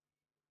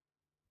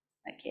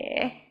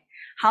 Okay.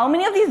 How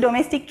many of these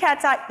domestic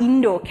cats are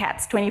indoor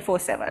cats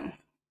 24/7?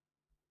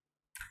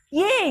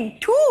 Yay,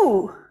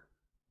 2.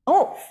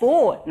 Oh,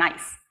 4,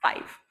 nice,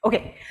 5.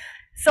 Okay,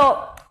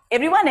 so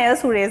everyone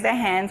else who raised their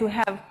hands who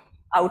have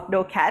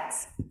outdoor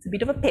cats, it's a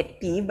bit of a pet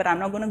peeve, but I'm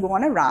not going to go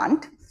on a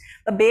rant.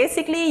 But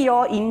basically,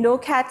 your indoor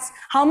cats,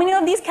 how many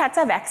of these cats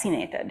are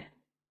vaccinated?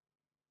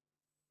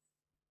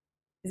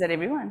 Is that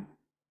everyone?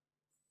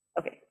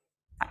 Okay,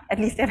 at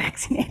least they're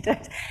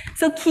vaccinated.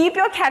 So keep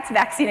your cats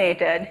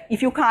vaccinated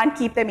if you can't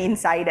keep them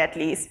inside at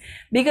least.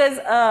 Because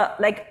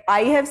like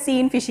I have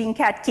seen fishing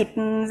cat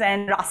kittens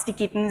and rusty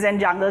kittens and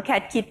jungle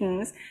cat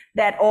kittens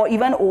that, or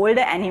even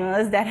older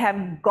animals that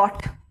have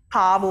got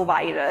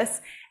parvovirus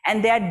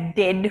and they're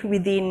dead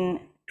within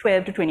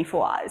 12 to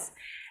 24 hours.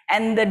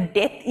 And the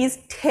death is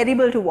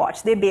terrible to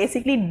watch. They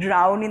basically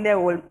drown in their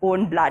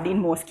own blood in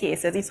most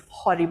cases. It's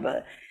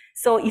horrible.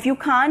 So if you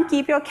can't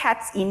keep your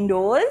cats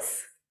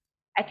indoors,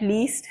 at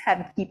least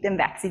keep them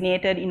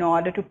vaccinated in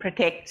order to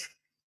protect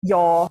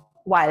your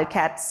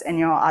wildcats and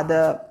your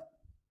other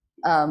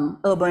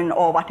urban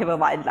or whatever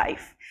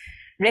wildlife.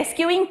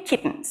 Rescuing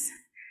kittens.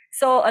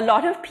 So a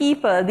lot of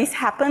people, this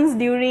happens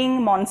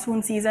during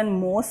monsoon season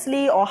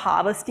mostly, or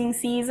harvesting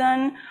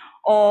season,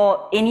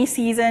 or any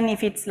season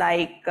if it's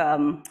like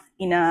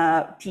in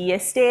a tea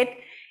estate,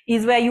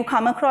 is where you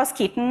come across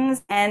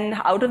kittens and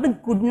out of the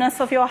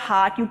goodness of your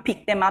heart, you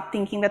pick them up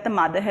thinking that the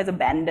mother has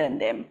abandoned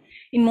them.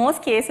 In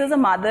most cases, a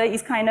mother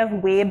is kind of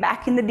way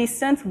back in the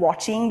distance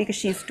watching because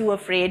she's too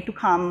afraid to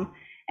come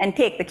and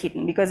take the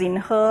kitten, because in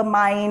her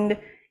mind,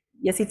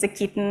 yes, it's a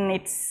kitten,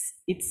 it's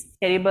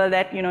terrible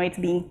that, you know, it's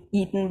being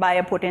eaten by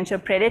a potential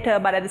predator,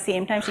 but at the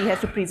same time, she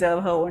has to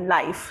preserve her own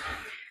life.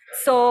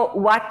 So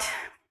what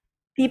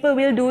people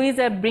will do is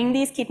bring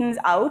these kittens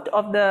out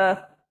of the,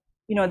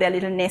 you know, their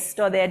little nest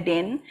or their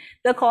den.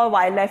 They'll call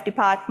wildlife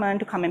department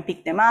to come and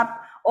pick them up,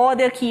 or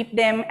they'll keep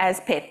them as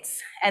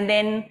pets. And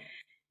then,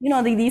 you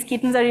know, these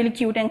kittens are really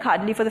cute and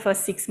cuddly for the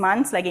first 6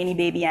 months, like any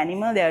baby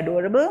animal, they're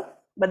adorable.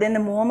 But then the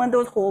moment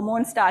those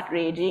hormones start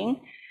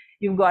raging,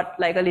 you've got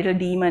like a little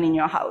demon in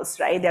your house,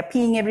 right? They're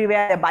peeing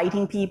everywhere, they're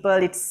biting people,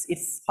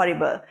 it's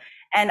horrible.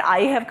 And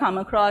I have come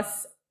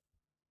across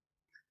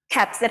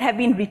cats that have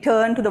been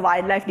returned to the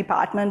wildlife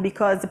department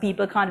because the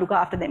people can't look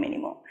after them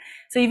anymore.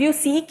 So if you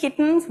see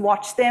kittens,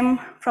 watch them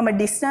from a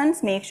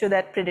distance, make sure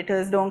that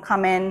predators don't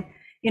come and,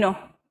 you know,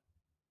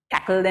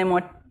 tackle them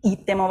or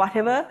eat them or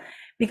whatever,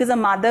 because a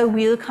mother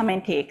will come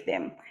and take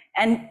them.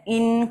 And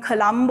in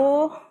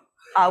Colombo,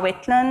 our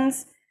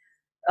wetlands,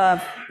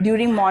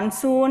 during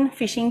monsoon,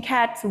 fishing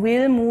cats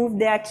will move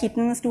their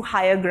kittens to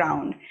higher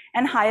ground.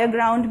 And higher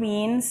ground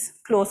means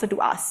closer to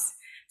us.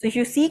 So if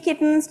you see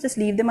kittens, just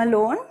leave them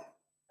alone.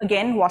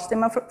 Again, watch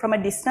them from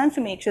a distance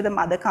to make sure the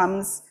mother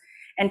comes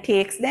and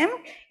takes them.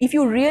 If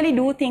you really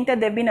do think that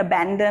they've been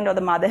abandoned or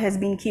the mother has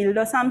been killed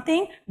or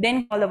something,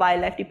 then call the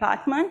wildlife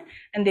department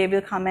and they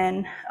will come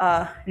and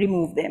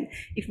remove them.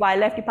 If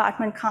wildlife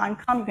department can't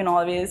come, you can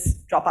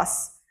always drop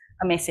us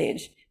a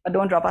message, but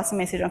don't drop us a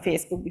message on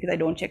Facebook because I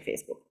don't check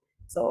Facebook.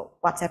 So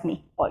WhatsApp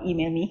me or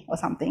email me or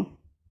something.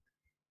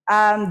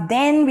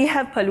 Then we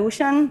have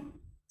pollution.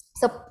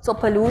 So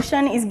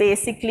pollution is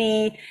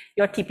basically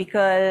your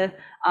typical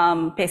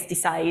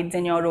pesticides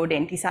and your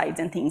rodenticides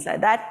and things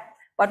like that.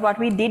 But what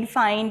we did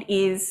find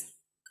is,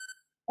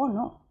 oh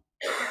no.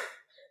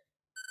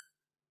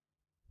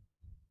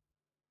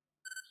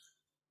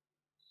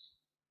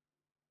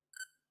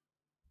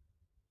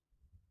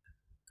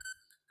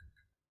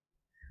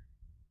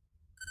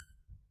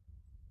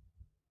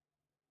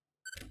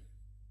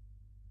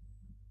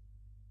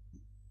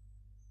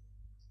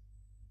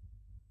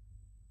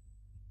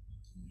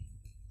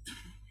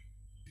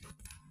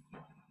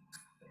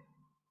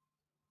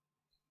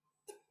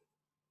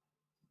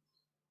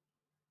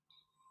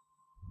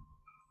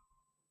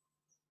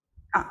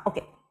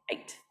 Okay,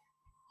 right.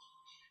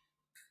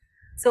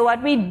 So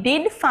what we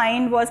did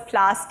find was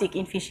plastic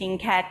in fishing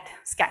cat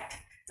scat,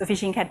 so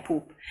fishing cat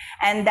poop.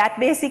 And that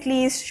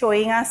basically is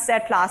showing us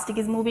that plastic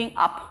is moving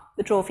up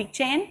the trophic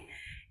chain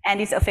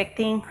and it's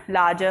affecting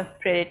larger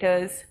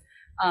predators,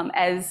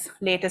 as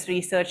latest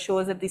research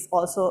shows that this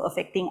also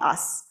affecting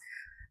us.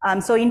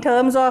 So in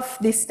terms of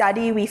this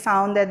study, we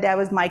found that there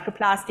was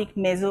microplastic,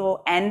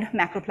 meso, and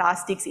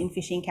macroplastics in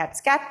fishing cat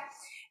scat.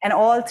 And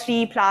all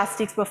three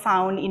plastics were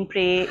found in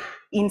prey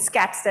in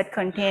scats that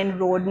contain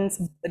rodents,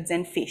 birds,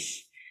 and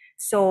fish.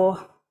 So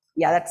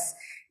yeah,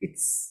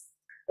 it's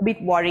a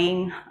bit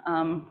worrying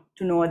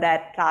to know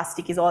that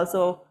plastic is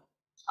also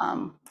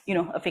you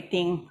know,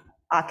 affecting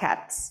our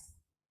cats.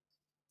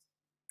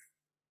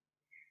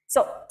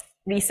 So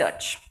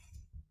research.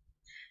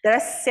 There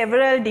are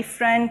several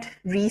different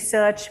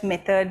research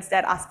methods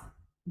that us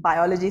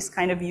biologists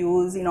kind of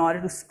use in order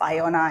to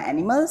spy on our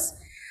animals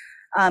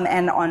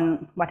and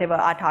on whatever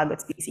our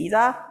target species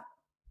are.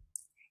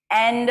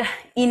 And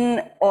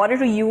in order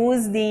to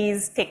use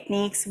these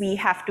techniques, we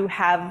have to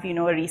have, you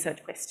know, a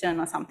research question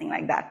or something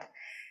like that.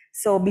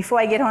 So before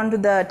I get on to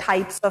the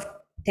types of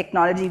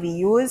technology we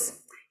use,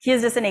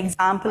 here's just an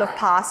example of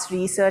past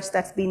research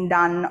that's been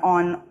done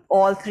on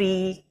all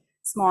three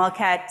small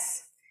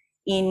cats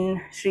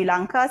in Sri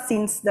Lanka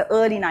since the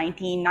early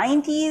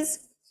 1990s.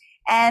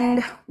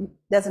 And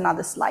there's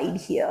another slide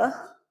here.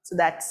 So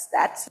that's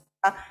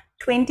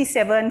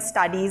 27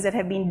 studies that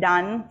have been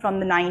done from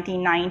the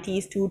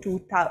 1990s to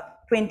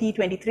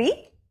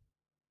 2023.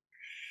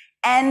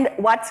 And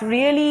what's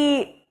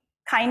really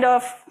kind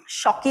of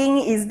shocking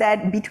is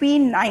that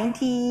between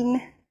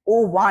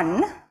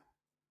 1901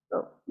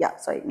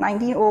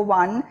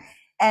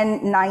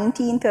 and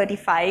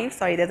 1935,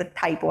 sorry, there's a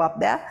typo up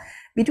there.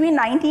 Between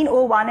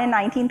 1901 and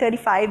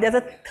 1935, there's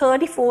a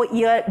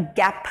 34-year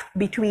gap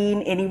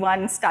between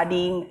anyone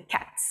studying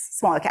cats,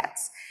 small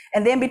cats.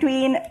 And then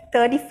between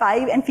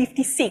 35 and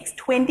 56,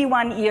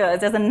 21 years,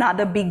 there's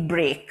another big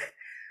break.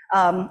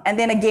 And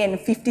then again,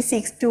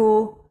 56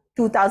 to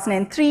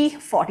 2003,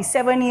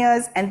 47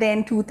 years, and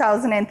then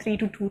 2003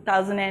 to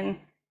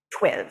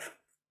 2012.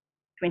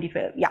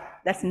 Yeah,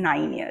 that's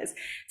 9 years.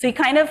 So it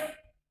kind of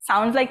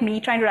sounds like me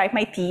trying to write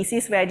my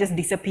thesis where I just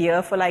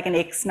disappear for like an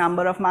X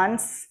number of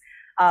months,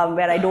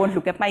 where I don't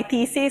look at my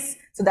thesis.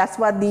 So that's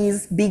what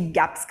these big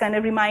gaps kind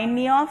of remind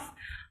me of.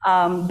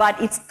 But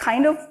it's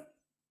kind of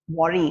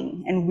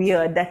worrying and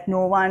weird that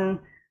no one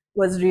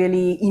was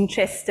really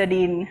interested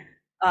in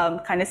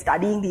kind of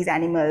studying these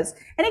animals.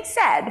 And it's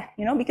sad,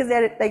 you know, because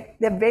they're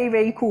very,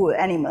 very cool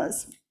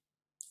animals.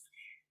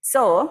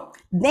 So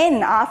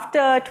then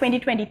after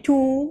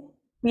 2022,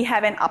 we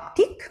have an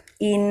uptick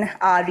in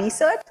our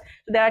research.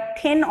 So there are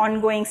 10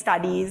 ongoing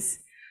studies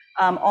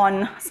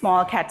on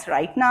small cats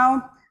right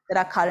now that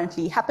are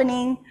currently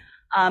happening.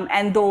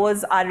 And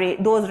those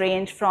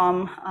range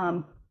from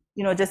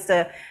you know, just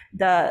the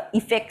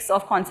effects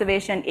of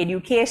conservation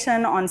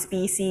education on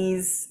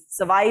species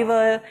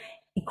survival,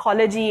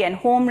 ecology and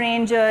home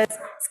ranges,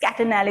 scat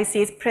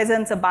analysis,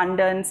 presence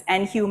abundance,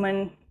 and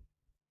human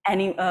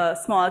and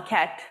small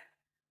cat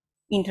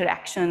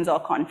interactions or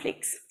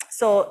conflicts.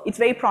 So it's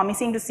very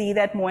promising to see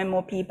that more and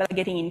more people are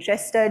getting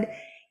interested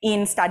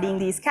in studying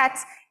these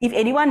cats. If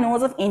anyone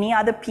knows of any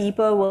other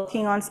people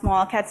working on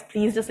small cats,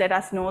 please just let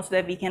us know so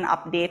that we can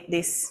update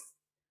this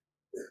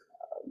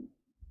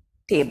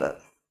table.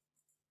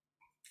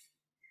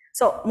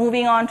 So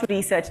moving on to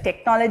research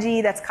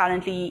technology that's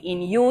currently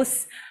in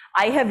use.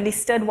 I have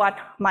listed what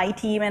my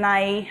team and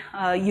I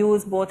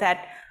use both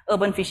at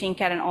Urban Fishing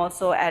Cat and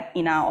also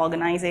in our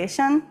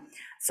organization.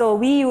 So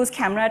we use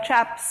camera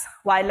traps,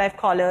 wildlife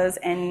collars,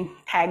 and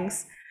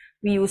tags.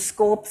 We use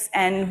scopes,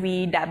 and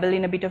we dabble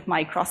in a bit of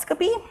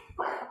microscopy.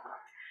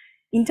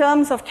 In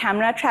terms of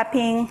camera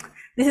trapping,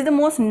 this is the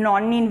most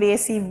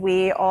non-invasive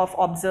way of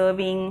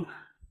observing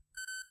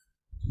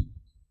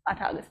our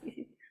target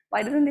species.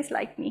 Why doesn't this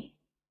like me?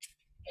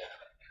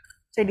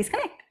 So I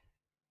disconnect.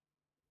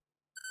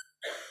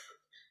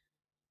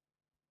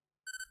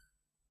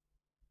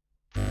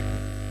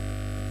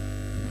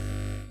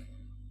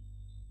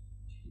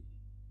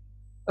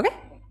 Okay.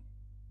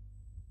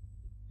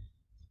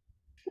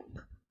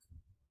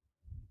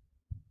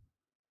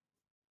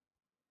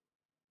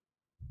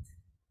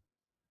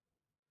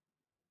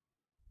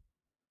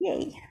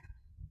 Yay.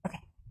 Okay.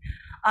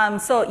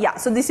 So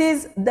this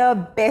is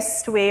the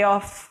best way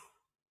of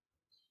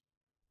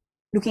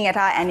looking at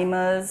our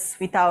animals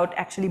without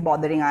actually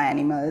bothering our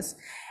animals.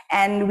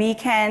 And we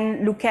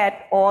can look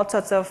at all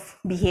sorts of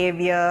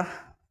behavior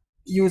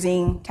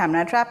using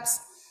camera traps.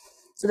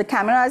 So the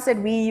cameras that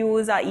we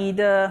use are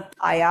either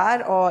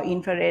IR or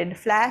infrared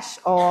flash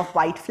or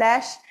white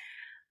flash.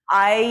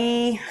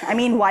 I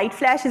mean, white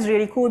flash is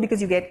really cool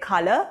because you get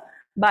color,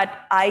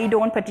 but I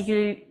don't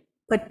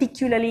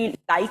particularly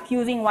like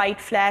using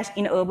white flash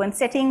in urban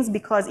settings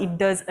because it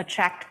does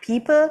attract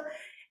people,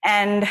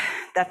 and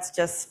that's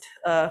just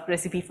a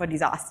recipe for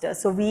disaster.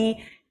 So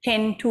we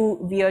tend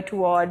to veer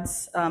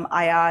towards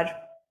IR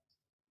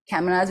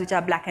cameras, which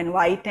are black and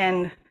white,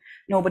 and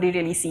nobody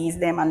really sees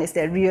them unless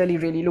they're really,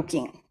 really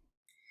looking.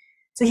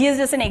 So here's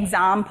just an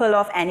example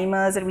of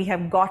animals that we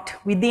have got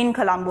within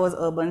Colombo's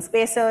urban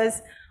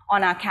spaces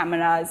on our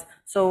cameras.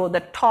 So the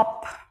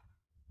top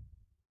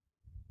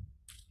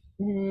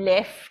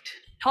left,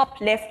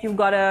 you've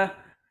got a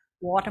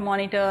water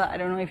monitor. I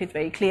don't know if it's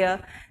very clear.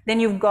 Then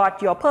you've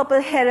got your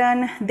purple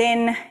heron.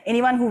 Then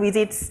anyone who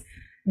visits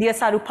Deer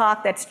Saru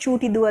Park, that's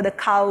Chuti Dua the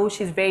cow.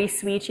 She's very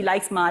sweet. She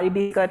likes Mari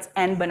biscuits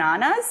and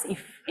bananas,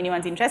 if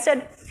anyone's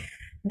interested.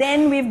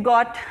 Then we've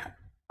got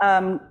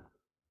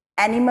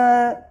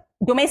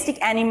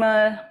domestic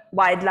animal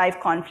wildlife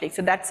conflict.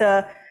 So that's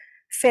a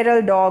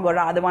feral dog, or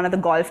rather one of the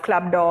golf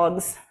club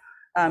dogs,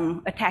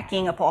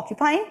 attacking a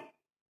porcupine.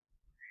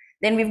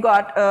 Then we've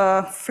got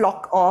a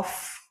flock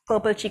of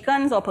purple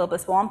chickens or purple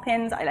swamp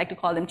hens. I like to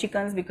call them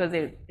chickens because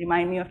they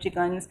remind me of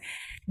chickens.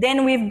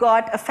 Then we've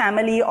got a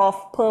family of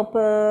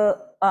purple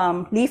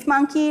leaf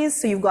monkeys.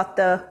 So you've got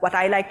what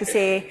I like to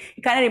say,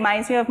 it kind of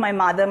reminds me of my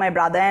mother, my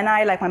brother and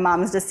I. Like my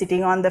mom's just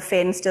sitting on the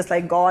fence, just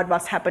like, God,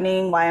 what's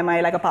happening? Why am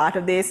I like a part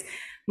of this?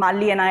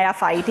 Malli and I are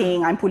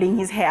fighting. I'm pulling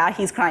his hair.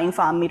 He's crying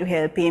for me to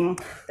help him.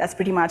 That's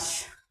pretty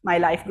much my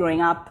life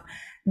growing up.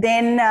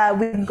 Then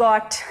we've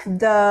got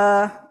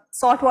the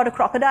saltwater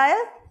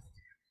crocodile.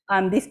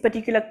 This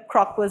particular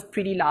croc was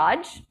pretty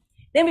large.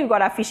 Then we've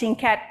got our fishing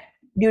cat.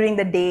 during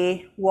the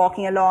day,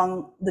 walking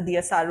along the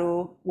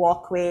Diyasaru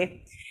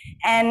walkway,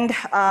 and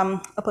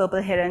a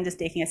purple heron just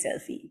taking a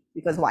selfie,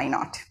 because why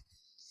not?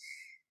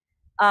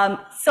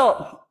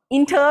 So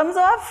in terms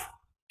of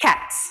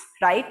cats,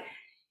 right?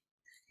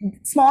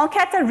 Small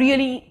cats are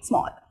really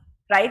small,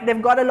 right?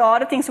 They've got a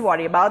lot of things to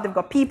worry about. They've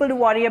got people to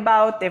worry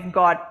about. They've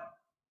got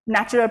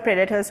natural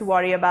predators to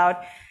worry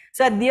about.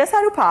 So at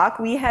Diyasaru Park,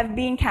 we have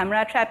been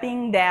camera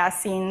trapping there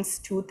since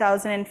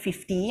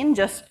 2015,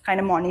 just kind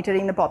of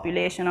monitoring the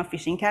population of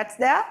fishing cats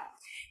there.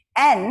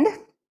 And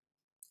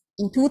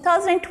in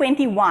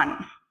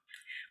 2021,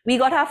 we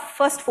got our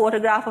first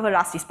photograph of a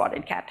rusty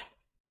spotted cat.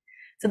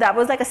 So that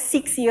was like a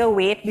 6-year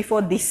wait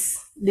before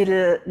this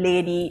little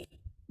lady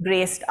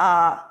graced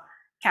our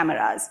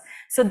cameras.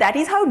 So that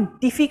is how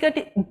difficult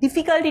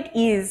it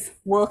is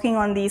working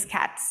on these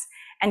cats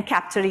and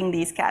capturing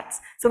these cats.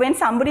 So when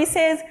somebody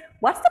says,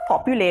 what's the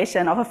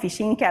population of a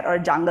fishing cat or a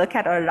jungle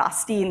cat or a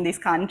rusty in this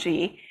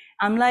country?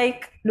 I'm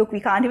like, look, we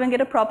can't even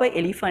get a proper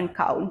elephant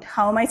count.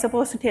 How am I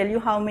supposed to tell you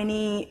how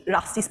many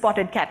rusty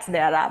spotted cats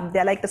there are?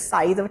 They're like the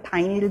size of a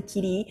tiny little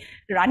kitty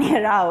running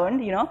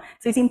around, you know?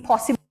 So it's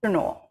impossible to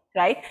know,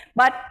 right?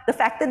 But the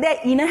fact that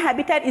they're in a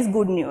habitat is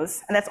good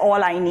news. And that's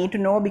all I need to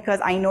know, because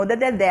I know that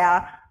they're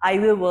there. I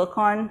will work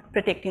on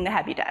protecting the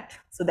habitat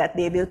so that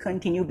they will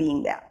continue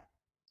being there.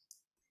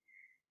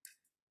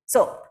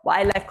 So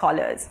wildlife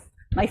collars,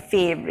 my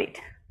favorite.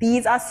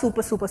 These are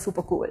super, super,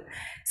 super cool.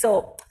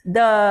 So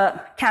the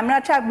camera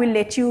trap will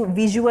let you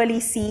visually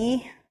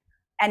see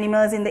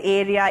animals in the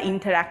area,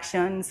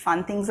 interactions,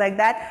 fun things like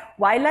that.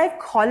 Wildlife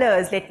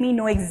collars let me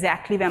know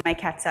exactly where my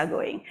cats are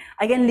going.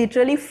 I can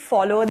literally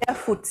follow their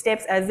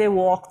footsteps as they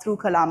walk through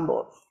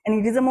Colombo. And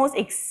it is the most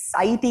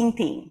exciting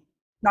thing,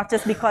 not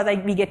just because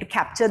we get to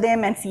capture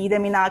them and see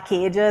them in our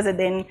cages and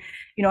then,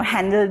 you know,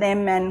 handle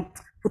them and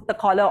put the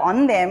collar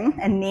on them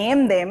and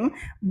name them,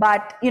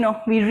 but, you know,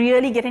 we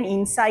really get an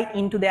insight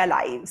into their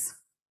lives.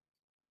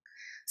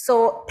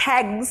 So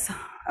tags,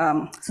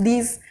 so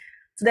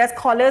there's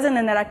collars and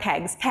then there are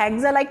tags.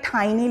 Tags are like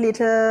tiny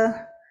little,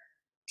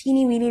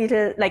 teeny weeny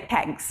little like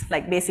tags,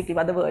 like basically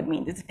what the word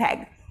means, it's a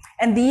tag.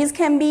 And these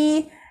can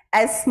be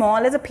as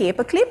small as a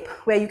paper clip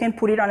where you can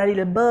put it on a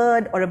little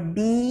bird or a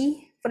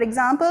bee, for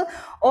example,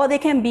 or they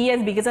can be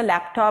as big as a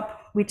laptop,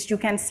 which you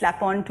can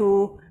slap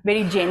onto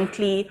very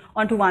gently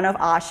onto one of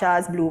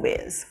Asha's blue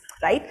whales,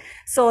 right?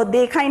 So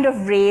they kind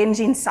of range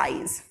in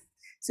size.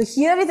 So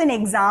here is an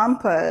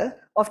example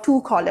of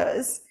 2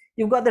 collars.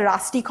 You've got the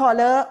rusty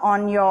collar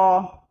on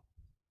your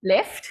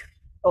left.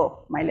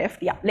 Oh, my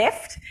left, yeah,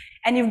 left.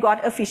 And you've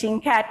got a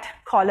fishing cat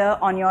collar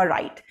on your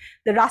right.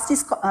 The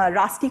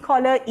rusty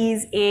collar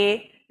is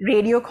a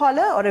radio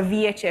collar or a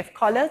VHF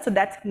collar. So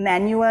that's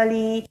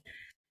manually,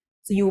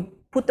 so you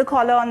put the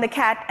collar on the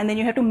cat and then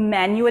you have to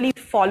manually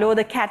follow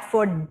the cat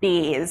for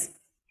days.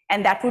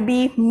 And that would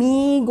be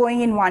me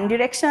going in one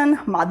direction,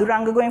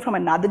 Madhuranga going from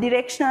another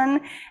direction,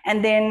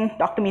 and then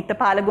Dr.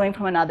 Mittapala going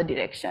from another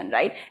direction,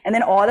 right? And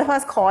then all of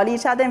us call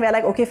each other and we're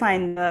like, okay,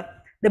 fine,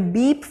 the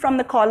beep from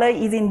the collar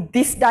is in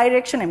this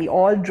direction, and we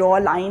all draw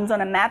lines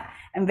on a map,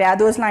 and where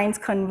those lines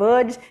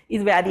converge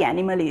is where the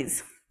animal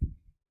is.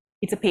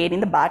 It's a pain in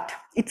the butt.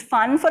 It's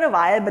fun for a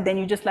while, but then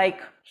you just like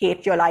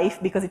hate your life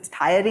because it's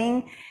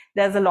tiring.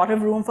 There's a lot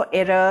of room for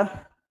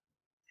error,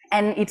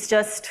 and it's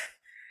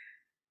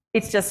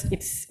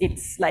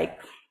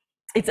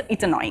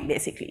annoying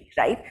basically,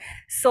 right?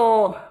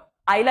 So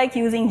I like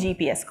using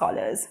GPS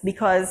collars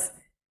because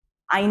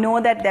I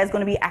know that there's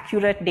going to be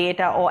accurate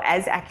data, or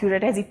as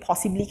accurate as it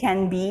possibly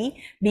can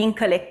be, being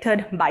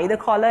collected by the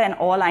collar, and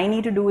all I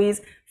need to do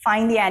is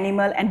find the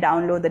animal and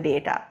download the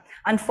data.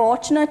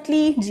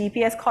 Unfortunately,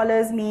 GPS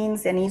collars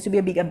means there needs to be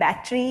a bigger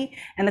battery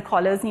and the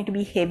collars need to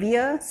be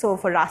heavier. So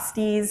for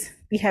rusties,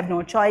 we have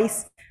no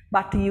choice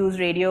but to use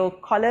radio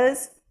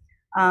collars.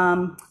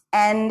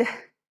 And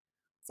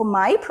for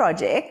my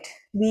project,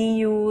 we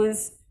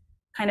use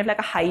kind of like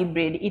a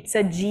hybrid. It's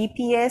a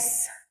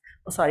GPS,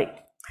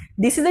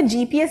 this is a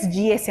GPS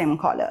GSM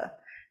collar.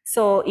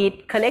 So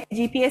it collects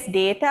GPS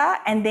data,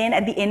 and then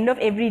at the end of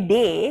every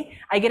day,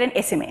 I get an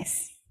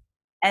SMS.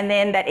 And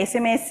then that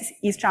SMS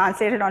is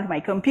translated onto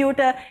my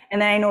computer,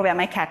 and then I know where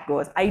my cat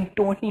goes. I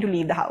don't need to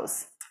leave the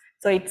house.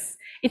 So it's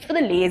for the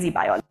lazy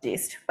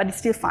biologist, but it's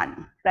still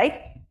fun, right?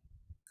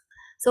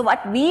 So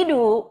what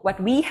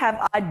we have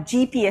are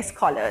GPS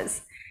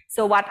collars.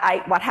 So what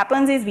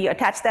happens is we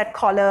attach that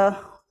collar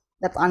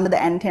that's under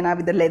the antenna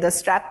with the leather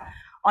strap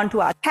onto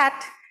our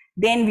cat.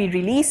 Then we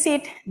release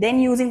it. Then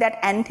using that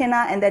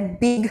antenna and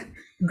that big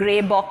gray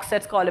box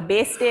that's called a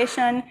base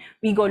station,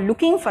 we go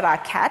looking for our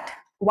cat.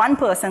 One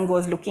person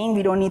goes looking,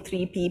 we don't need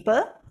 3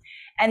 people.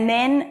 And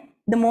then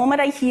the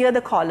moment I hear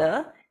the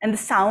collar, and the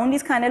sound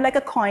is kind of like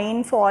a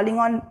coin falling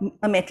on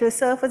a metal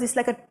surface, it's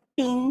like a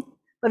ping,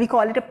 but we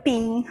call it a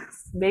ping,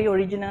 it's very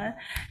original.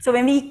 So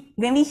when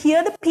we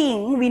hear the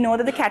ping, we know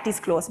that the cat is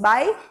close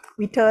by,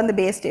 we turn the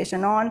base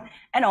station on,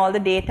 and all the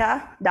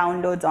data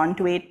downloads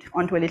onto it,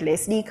 onto a little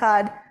SD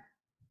card,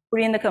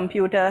 put it in the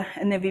computer,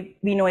 and then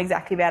we know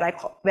exactly where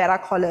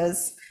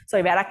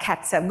our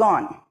cats have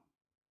gone.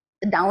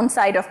 The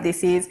downside of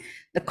this is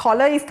the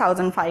collar is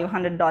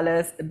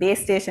 $1,500, the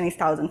base station is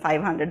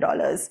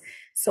 $1,500.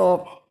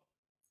 So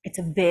it's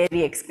a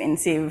very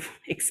expensive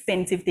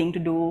thing to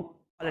do,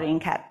 collaring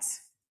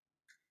cats.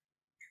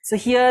 So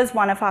here's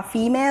one of our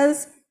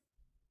females.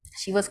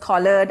 She was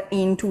collared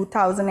in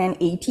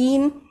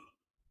 2018.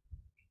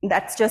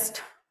 That's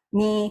just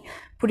me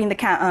putting the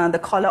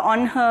collar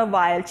on her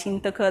while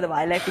Chintaka, the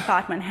wildlife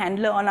department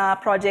handler on our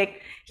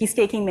project, he's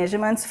taking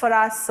measurements for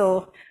us.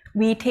 So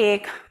we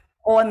take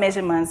all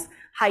measurements,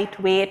 height,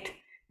 weight,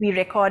 we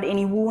record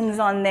any wounds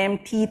on them,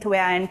 teeth,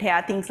 wear and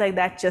tear, things like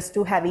that, just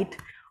to have it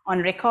on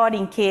record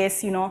in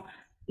case,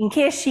 in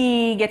case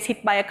she gets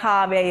hit by a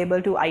car, we're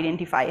able to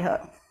identify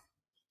her.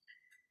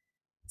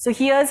 So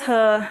here's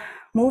her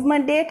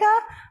movement data.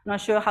 I'm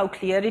not sure how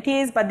clear it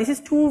is, but this is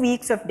 2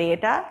 weeks of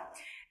data.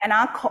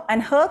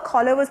 And her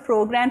collar was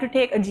programmed to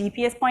take a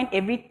GPS point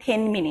every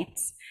 10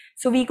 minutes.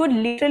 So we could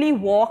literally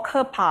walk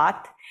her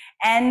path.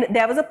 And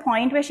there was a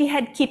point where she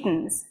had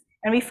kittens,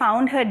 and we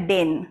found her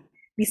den.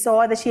 We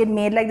saw that she had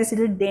made like this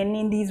little den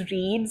in these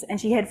reeds, and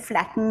she had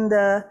flattened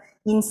the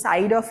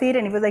inside of it,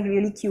 and it was like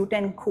really cute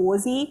and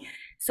cozy.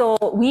 So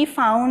we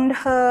found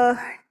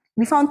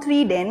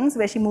 3 dens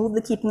where she moved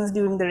the kittens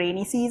during the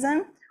rainy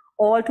season,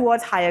 all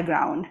towards higher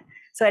ground.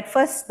 So at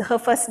first, her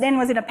first den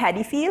was in a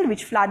paddy field,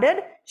 which flooded.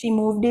 She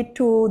moved it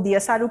to the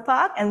Asaru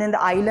Park, and then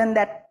the island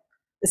that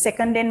the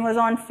second den was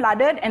on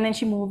flooded, and then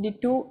she moved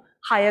it to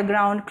higher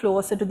ground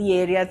closer to the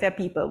areas where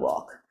people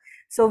walk.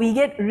 So we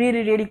get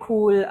really, really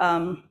cool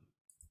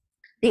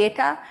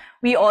data.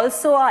 We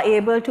also are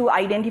able to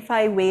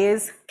identify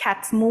ways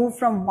cats move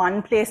from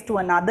one place to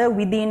another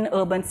within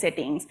urban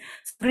settings,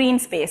 green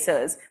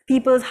spaces,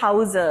 people's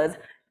houses,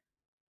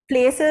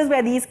 places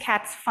where these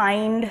cats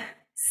find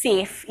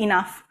safe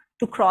enough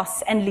to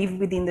cross and live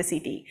within the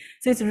city.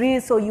 So it's really,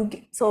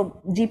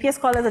 so GPS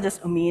collars are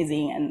just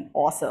amazing and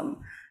awesome.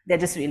 They're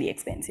just really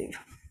expensive.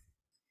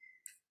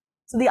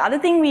 So the other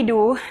thing we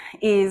do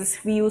is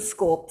we use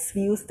scopes.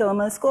 We use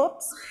thermal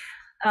scopes.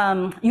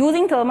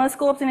 Using thermal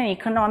scopes in an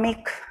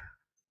economic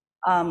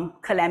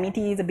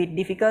calamity is a bit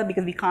difficult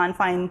because we can't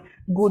find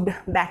good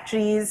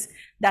batteries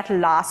that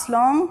last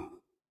long.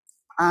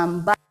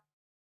 But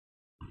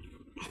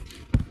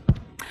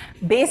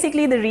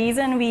basically, the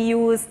reason we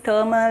use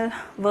thermal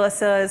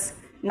versus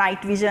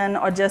night vision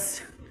or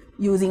just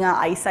using our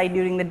eyesight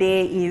during the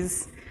day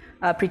is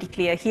pretty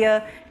clear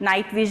here.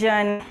 Night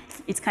vision,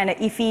 it's kind of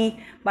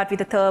iffy, but with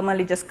the thermal,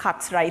 it just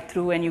cuts right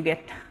through and you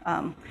get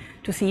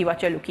to see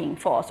what you're looking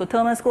for. So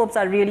thermal scopes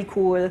are really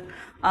cool,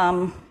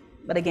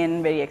 but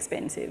again, very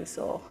expensive.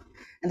 So,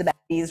 and the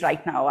batteries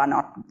right now are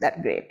not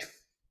that great.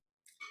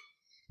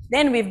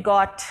 Then we've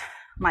got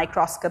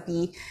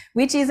microscopy,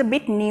 which is a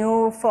bit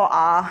new for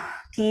our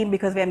team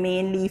because we're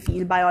mainly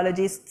field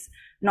biologists,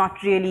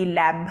 not really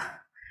lab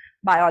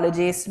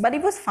biologists, but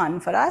it was fun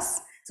for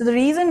us. So the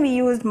reason we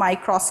used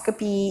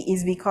microscopy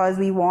is because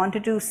we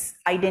wanted to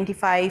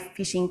identify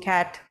fishing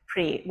cat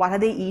prey. What are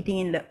they eating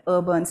in the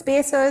urban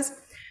spaces?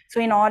 So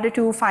in order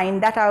to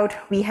find that out,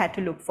 we had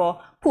to look for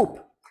poop.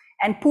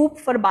 And poop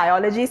for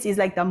biologists is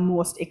like the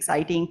most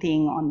exciting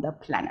thing on the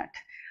planet.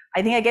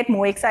 I think I get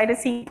more excited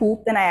seeing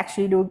poop than I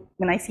actually do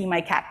when I see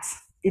my cats.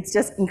 It's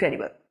just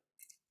incredible.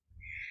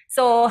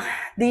 So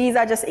these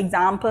are just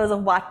examples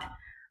of what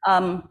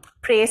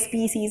prey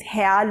species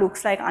hair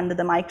looks like under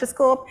the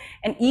microscope.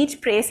 And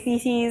each prey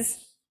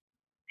species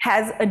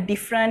has a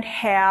different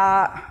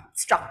hair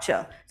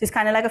structure. So it's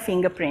kind of like a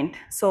fingerprint.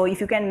 So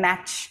if you can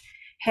match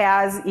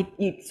hairs,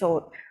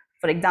 so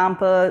for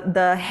example,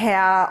 the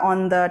hair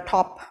on the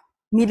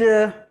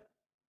middle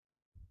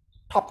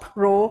top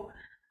row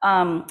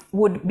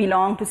would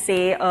belong to,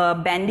 say, a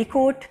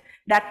bandicoot.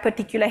 That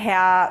particular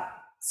hair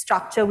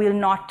structure will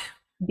not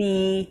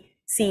be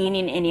seen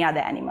in any other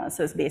animal.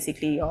 So it's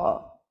basically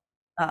your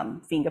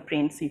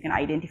fingerprints, so you can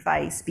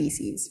identify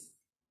species.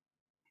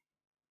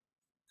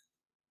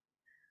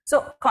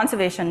 So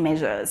conservation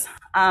measures.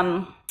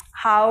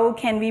 How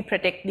can we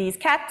protect these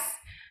cats?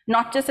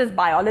 Not just as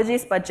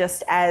biologists, but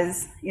just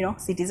as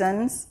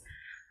citizens.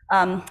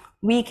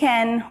 We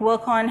can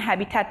work on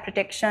habitat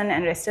protection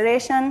and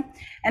restoration.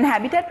 And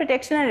habitat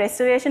protection and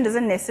restoration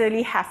doesn't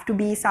necessarily have to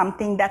be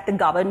something that the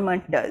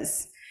government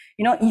does.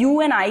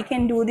 You and I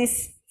can do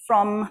this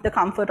from the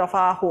comfort of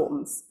our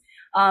homes.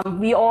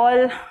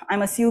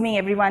 I'm assuming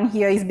everyone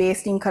here is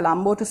based in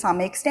Colombo to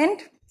some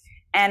extent.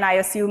 And I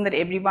assume that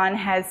everyone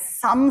has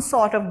some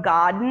sort of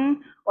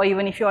garden, or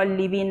even if you're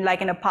living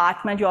like an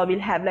apartment, you all will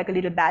have like a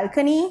little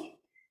balcony,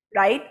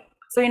 right?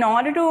 So in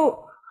order to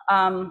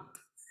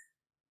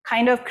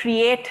kind of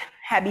create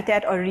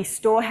habitat or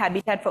restore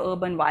habitat for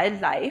urban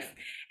wildlife,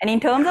 and in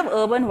terms of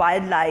urban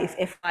wildlife,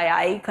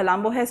 FYI,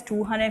 Colombo has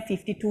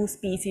 252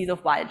 species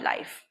of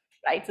wildlife,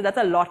 right? So that's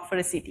a lot for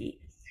a city.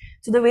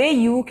 So the way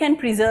you can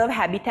preserve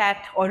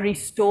habitat or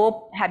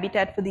restore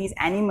habitat for these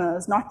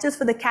animals, not just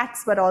for the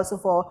cats, but also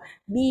for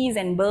bees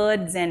and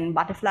birds and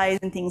butterflies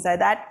and things like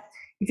that.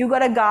 If you've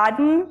got a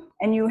garden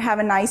and you have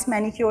a nice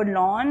manicured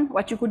lawn,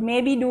 what you could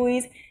maybe do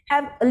is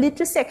have a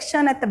little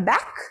section at the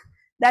back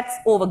that's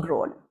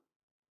overgrown.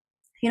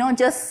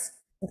 just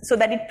so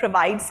that it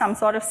provides some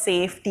sort of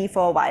safety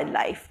for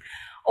wildlife.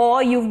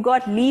 Or you've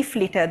got leaf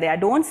litter there.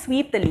 Don't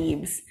sweep the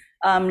leaves.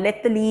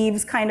 Let the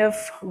leaves kind of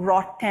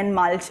rot and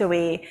mulch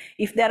away.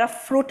 If there are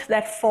fruit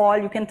that fall,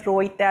 you can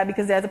throw it there,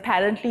 because there's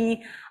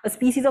apparently a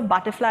species of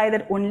butterfly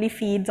that only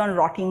feeds on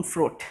rotting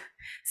fruit.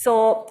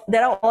 So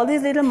there are all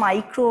these little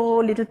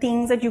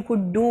things that you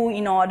could do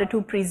in order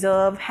to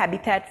preserve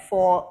habitat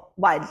for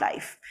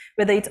wildlife,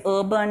 whether it's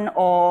urban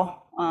or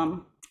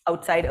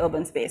outside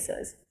urban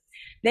spaces.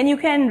 Then you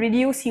can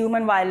reduce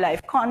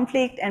human-wildlife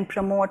conflict and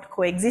promote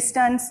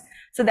coexistence.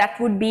 So that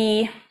would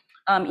be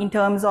in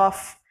terms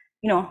of,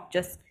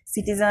 just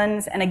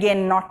citizens, and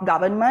again, not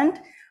government.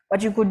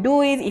 What you could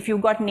do is, if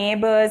you've got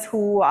neighbors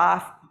who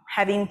are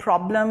having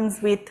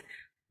problems with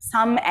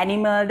some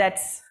animal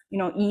that's,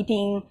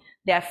 eating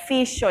their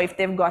fish, or if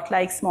they've got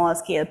like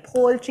small-scale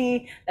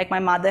poultry, like my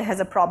mother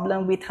has a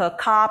problem with her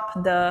carp.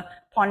 The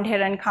pond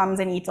heron comes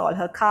and eats all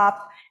her carp,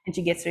 and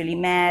she gets really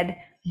mad.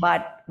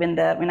 But when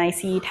I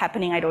see it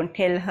happening, I don't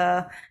tell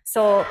her.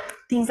 So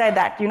things like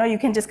that, you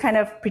can just kind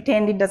of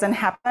pretend it doesn't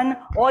happen,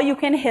 or you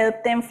can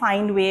help them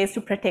find ways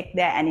to protect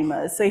their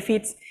animals. So if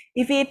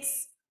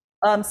it's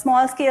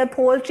small-scale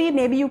poultry,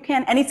 maybe you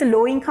can, and it's a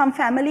low-income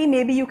family,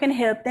 maybe you can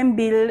help them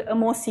build a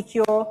more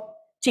secure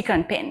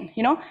chicken pen,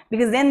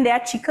 because then their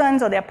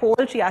chickens or their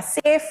poultry are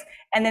safe,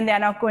 and then they're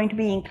not going to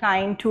be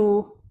inclined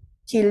to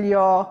kill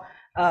your,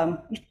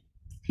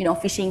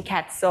 fishing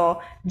cats or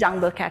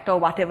jungle cat or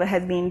whatever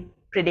has been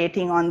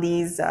predating on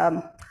these,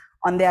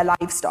 on their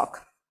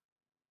livestock.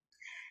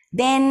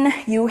 Then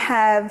you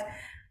have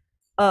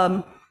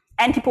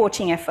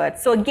anti-poaching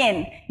efforts. So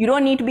again, you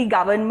don't need to be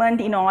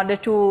government in order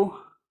to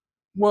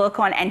work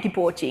on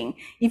anti-poaching.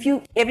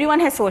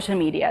 Everyone has social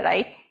media,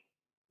 right?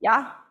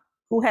 Yeah?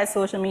 Who has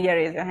social media?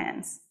 Raise your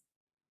hands.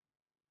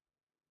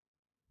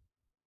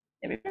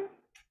 Everyone?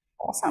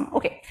 Awesome.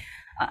 Okay.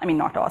 I mean,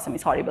 not awesome,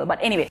 it's horrible, but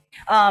anyway.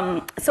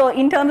 So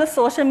in terms of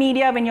social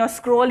media, when you're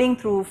scrolling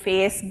through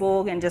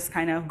Facebook and just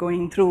kind of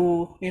going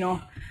through,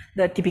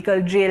 the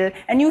typical drill,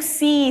 and you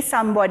see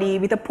somebody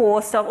with a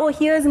post of, oh,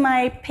 here's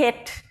my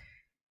pet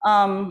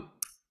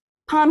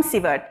palm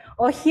civet,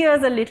 or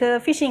here's a little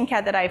fishing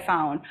cat that I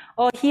found,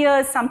 or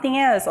here's something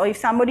else, or if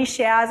somebody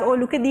shares, oh,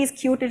 look at these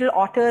cute little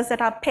otters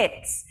that are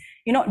pets.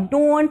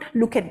 Don't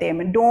look at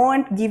them.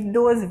 Don't give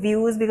those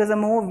views, because the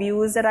more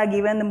views that are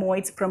given, the more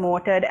it's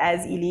promoted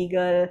as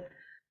illegal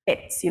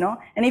pets,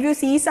 And if you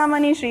see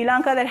someone in Sri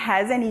Lanka that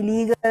has an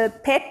illegal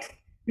pet,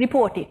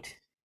 report it.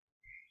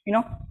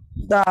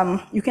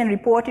 You can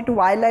report it to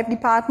Wildlife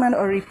Department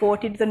or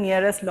report it to the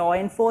nearest law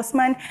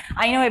enforcement.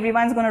 I know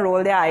everyone's going to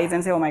roll their eyes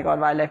and say, oh my God,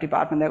 Wildlife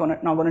Department, they're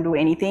not going to do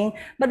anything,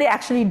 but they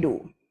actually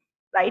do,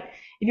 right?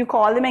 If you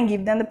call them and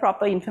give them the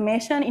proper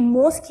information, in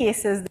most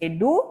cases they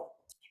do.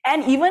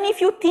 And even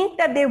if you think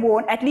that they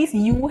won't, at least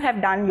you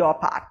have done your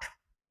part,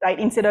 right?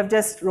 Instead of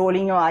just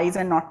rolling your eyes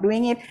and not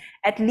doing it,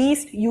 at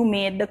least you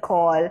made the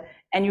call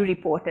and you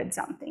reported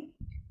something.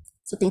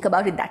 So think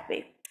about it that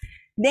way.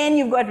 Then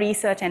you've got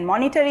research and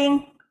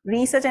monitoring.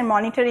 Research and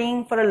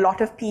monitoring for a lot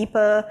of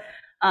people,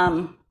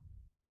 I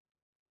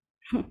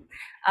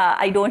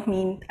don't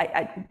mean,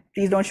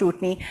 please don't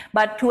shoot me,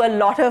 but to a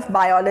lot of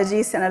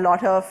biologists and a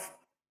lot of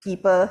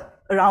people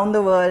around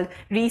the world,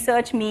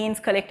 research means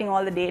collecting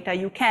all the data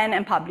you can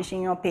and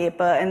publishing your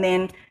paper, and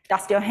then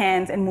dust your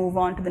hands and move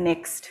on to the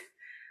next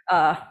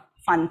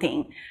fun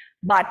thing.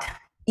 But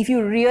if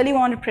you really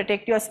want to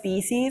protect your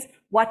species,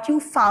 what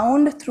you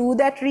found through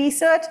that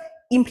research,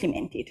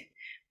 implement it.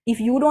 If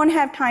you don't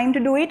have time to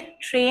do it,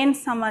 train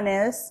someone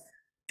else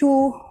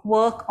to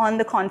work on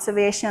the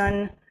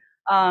conservation,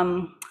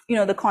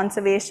 the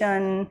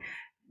conservation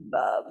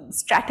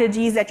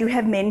strategies that you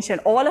have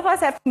mentioned. All of us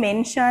have to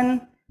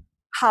mention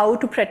how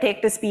to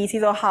protect a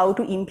species or how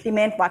to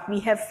implement what we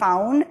have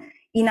found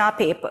in our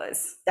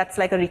papers. That's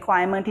like a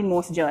requirement in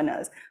most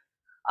journals.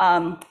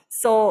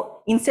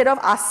 So instead of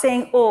us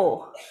saying,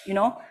 oh,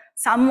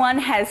 someone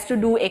has to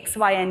do X,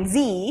 Y, and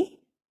Z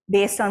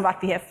based on what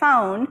we have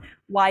found,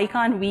 why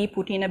can't we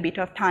put in a bit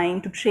of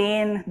time to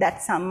train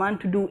that someone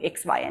to do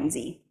X, Y, and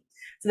Z?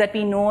 So that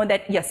we know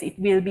that, yes, it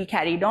will be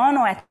carried on,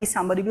 or at least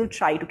somebody will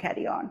try to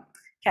carry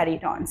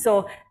it on.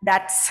 So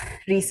that's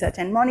research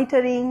and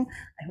monitoring.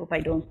 I hope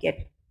I don't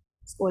get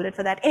scolded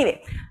for that.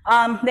 Anyway,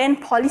 then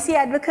policy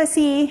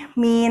advocacy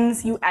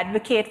means you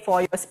advocate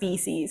for your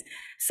species.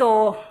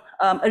 So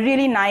a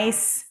really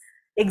nice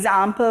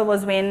example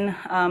was when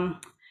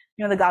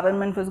the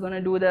government was going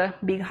to do the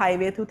big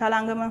highway through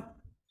Talangama.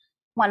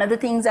 One of the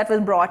things that was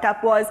brought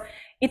up was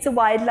it's a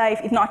wildlife.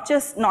 It's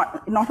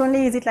not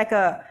only is it like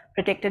a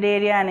protected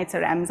area and it's a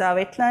Ramsar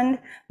wetland,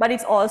 but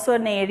it's also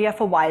an area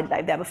for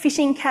wildlife. There were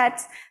fishing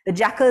cats, the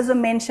jackals were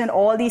mentioned,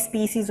 all these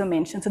species were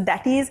mentioned. So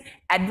that is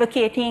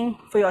advocating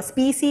for your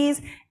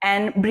species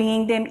and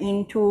bringing them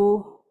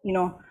into,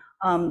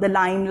 the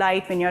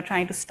limelight when you're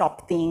trying to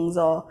stop things,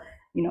 or,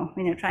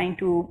 when you're trying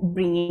to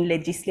bring in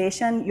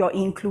legislation, you're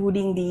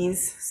including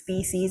these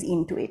species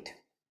into it.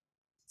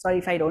 Sorry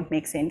if I don't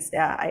make sense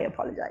there, I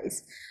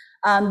apologize.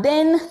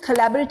 Then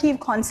collaborative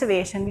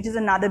conservation, which is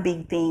another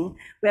big thing,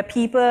 where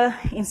people,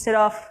 instead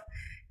of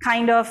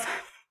kind of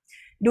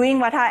doing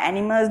what our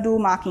animals do,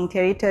 marking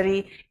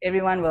territory,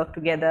 everyone work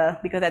together,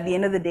 because at the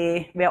end of the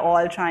day, we're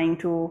all trying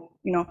to,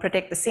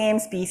 protect the same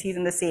species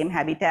in the same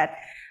habitat.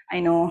 I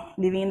know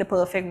living in the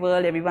perfect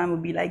world, everyone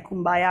would be like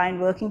kumbaya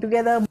and working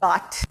together,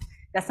 but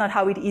that's not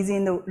how it is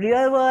in the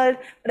real world.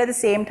 But at the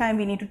same time,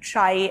 we need to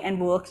try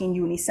and work in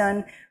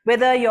unison,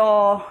 whether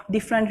you're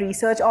different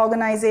research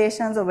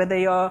organizations or whether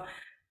you're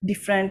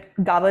different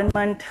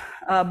government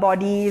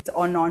bodies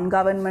or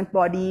non-government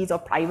bodies or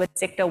private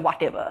sector,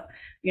 whatever,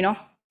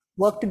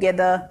 work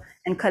together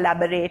and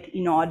collaborate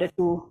in order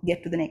to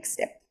get to the next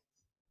step.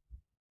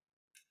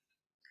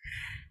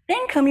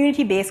 Then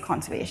community-based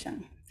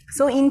conservation.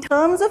 So in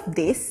terms of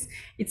this,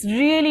 it's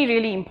really,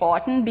 really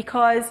important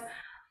because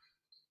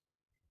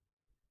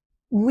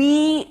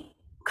we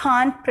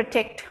can't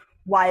protect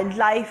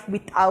wildlife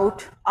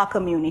without our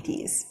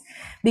communities,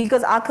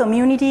 because our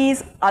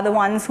communities are the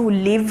ones who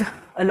live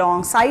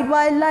alongside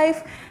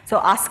wildlife. So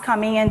us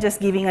coming and just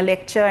giving a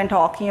lecture and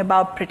talking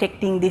about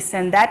protecting this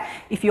and that,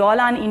 if you all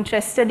aren't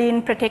interested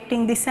in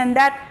protecting this and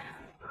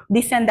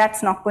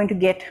that's not going to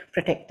get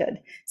protected.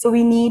 So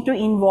we need to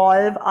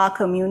involve our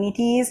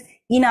communities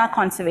in our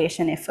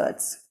conservation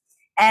efforts.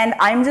 And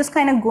I'm just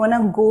kind of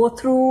gonna go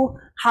through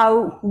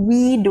how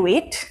we do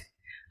it,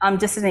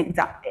 just as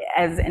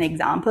an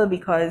example,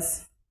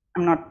 because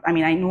I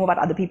know what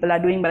other people are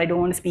doing, but I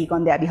don't want to speak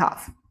on their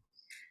behalf.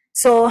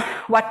 So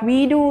what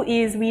we do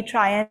is we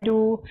try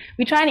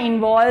and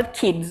involve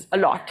kids a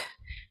lot,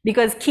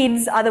 because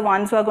kids are the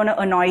ones who are going to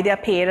annoy their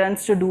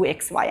parents to do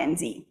X, Y, and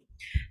Z.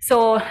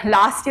 So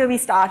last year we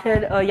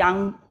started a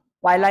young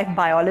wildlife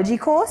biology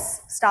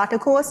course, starter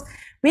course,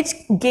 which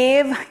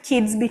gave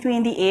kids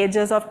between the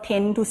ages of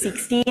 10 to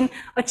 16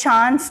 a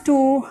chance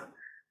to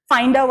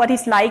find out what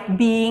it's like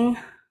being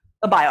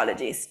a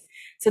biologist.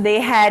 So they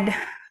had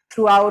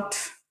throughout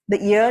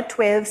the year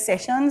 12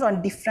 sessions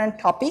on different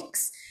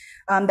topics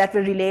that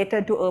were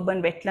related to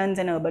urban wetlands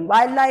and urban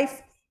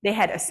wildlife. They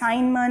had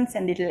assignments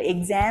and little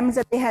exams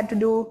that they had to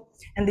do,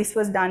 and this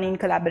was done in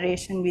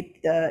collaboration with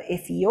the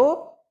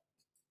FEO.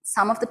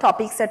 Some of the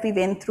topics that we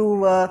went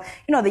through were,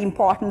 the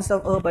importance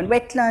of urban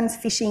wetlands,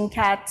 fishing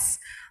cats,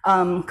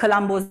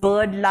 Colombo's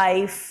bird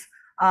life,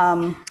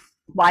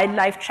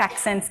 wildlife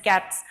tracks and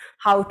scats,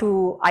 how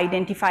to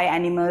identify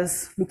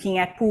animals looking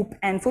at poop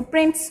and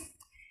footprints.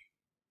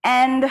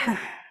 And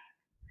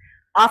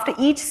after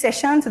each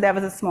session, so there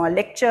was a small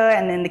lecture,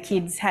 and then the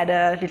kids had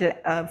a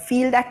little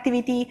field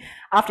activity.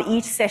 After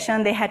each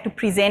session, they had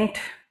to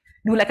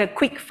do like a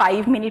quick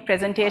 5-minute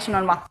presentation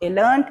on what they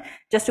learned,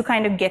 just to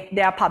kind of get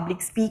their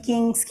public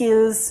speaking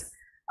skills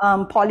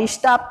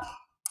polished up.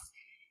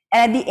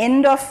 And at the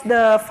end of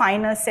the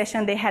final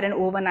session, they had an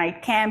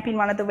overnight camp in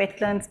one of the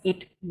wetlands.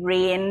 It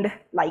rained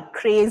like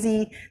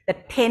crazy. The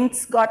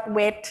tents got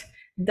wet.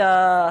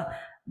 The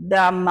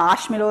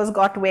marshmallows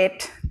got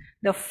wet.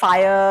 The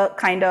fire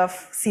kind of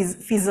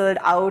fizzled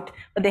out,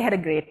 but they had a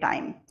great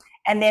time.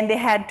 And then they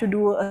had to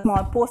do a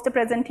small poster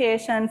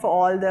presentation for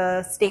all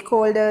the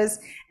stakeholders,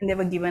 and they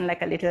were given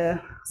like a little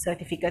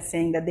certificate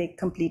saying that they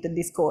completed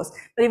this course.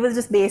 But it was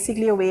just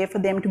basically a way for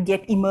them to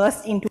get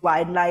immersed into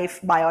wildlife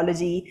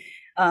biology,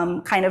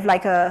 kind of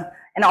like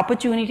an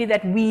opportunity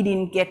that we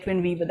didn't get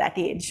when we were that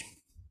age.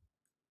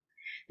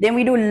 Then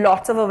we do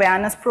lots of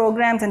awareness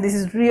programs, and this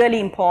is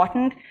really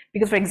important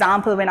because, for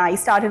example, when I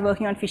started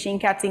working on fishing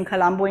cats in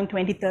Colombo in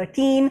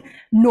 2013,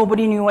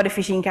 nobody knew what a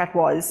fishing cat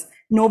was.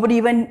 Nobody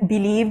even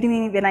believed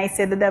me when I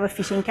said that there were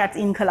fishing cats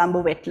in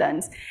Colombo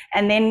wetlands.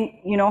 And then,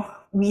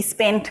 we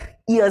spent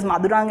years,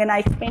 Madhurang and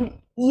I spent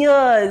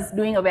years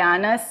doing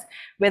awareness,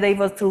 whether it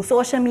was through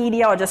social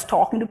media or just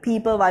talking to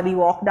people while we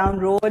walk down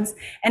roads.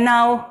 And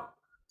now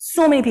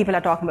so many people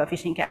are talking about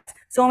fishing cats.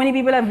 So many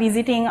people are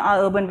visiting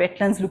our urban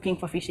wetlands looking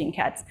for fishing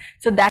cats.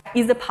 So that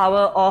is the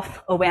power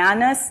of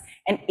awareness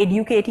and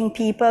educating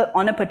people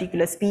on a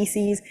particular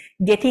species,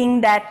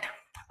 getting that,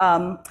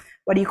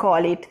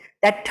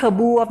 that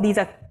taboo of these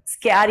are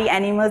scary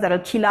animals that will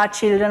kill our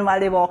children while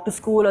they walk to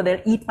school, or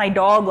they'll eat my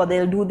dog, or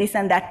they'll do this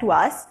and that to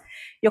us.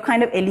 You're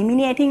kind of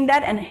eliminating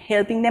that and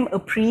helping them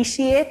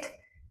appreciate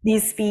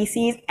these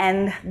species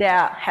and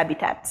their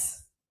habitats.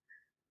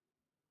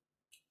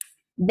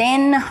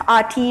 Then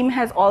our team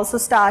has also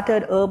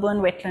started urban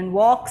wetland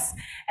walks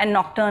and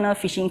nocturnal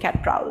fishing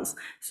cat prowls.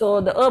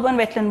 So the urban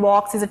wetland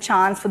walks is a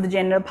chance for the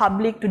general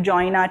public to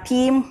join our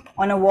team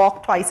on a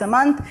walk twice a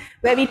month,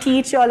 where we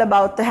teach you all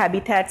about the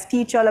habitats,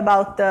 teach you all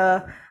about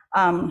the,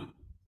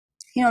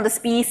 the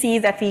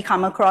species that we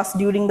come across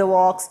during the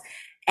walks.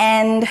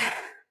 And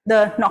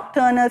the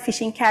nocturnal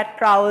fishing cat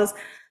prowls,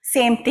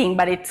 same thing,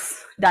 but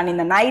it's done in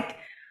the night.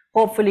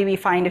 Hopefully we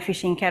find a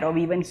fishing cat, or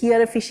we even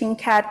hear a fishing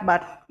cat,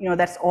 but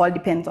that's all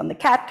depends on the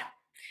cat.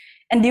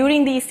 And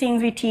during these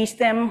things, we teach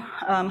them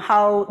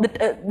how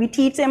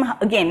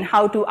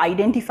to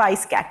identify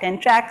scat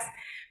and tracks.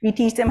 We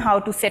teach them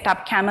how to set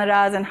up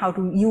cameras and how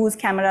to use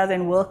cameras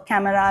and work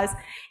cameras.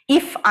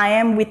 If I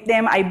am with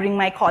them, I bring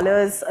my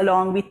collars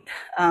along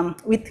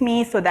with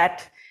me, so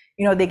that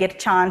they get a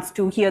chance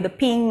to hear the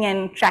ping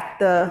and track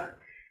the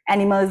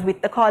animals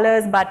with the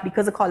collars, but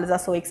because the collars are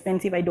so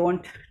expensive, I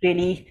don't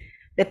really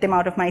let them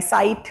out of my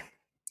sight.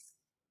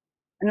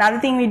 Another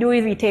thing we do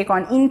is we take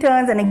on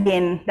interns, and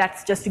again,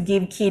 that's just to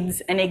give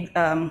kids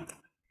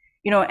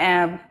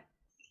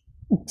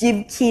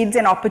give kids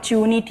an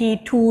opportunity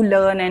to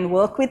learn and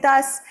work with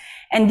us.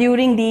 And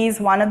during these,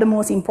 one of the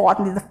most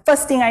important, the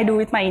first thing I do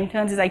with my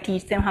interns is I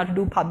teach them how to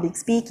do public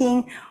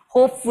speaking.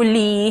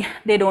 Hopefully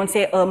they don't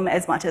say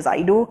as much as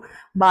I do,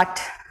 but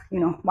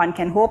one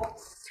can hope.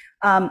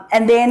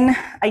 And then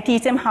I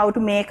teach them how to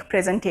make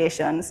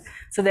presentations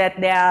so that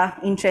they are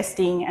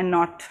interesting and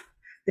not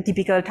the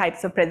typical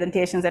types of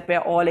presentations that we're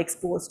all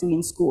exposed to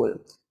in school.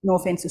 No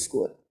offense to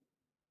school.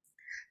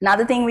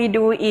 Another thing we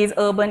do is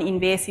urban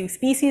invasive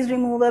species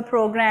removal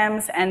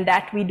programs, and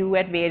that we do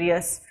at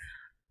various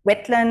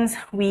wetlands.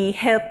 We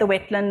help the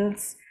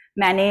wetlands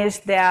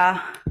manage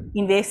their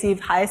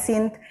invasive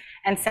hyacinth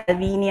and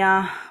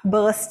salvinia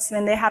bursts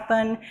when they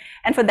happen.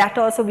 And for that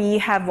also we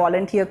have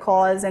volunteer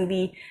calls, and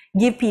we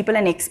give people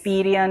an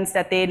experience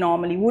that they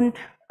normally wouldn't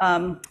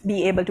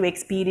be able to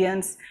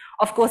experience.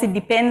 Of course, it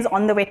depends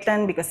on the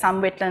wetland, because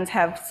some wetlands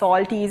have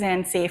salties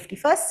and safety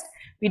first.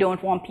 We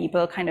don't want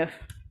people kind of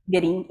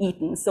getting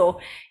eaten.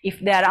 So if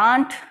there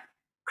aren't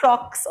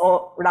crocs,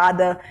 or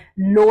rather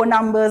low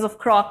numbers of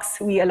crocs,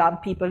 we allow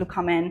people to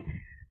come and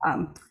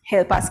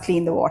help us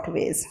clean the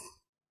waterways.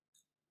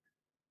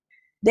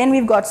 Then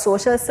we've got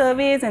social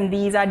surveys, and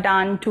these are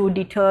done to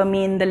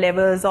determine the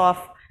levels of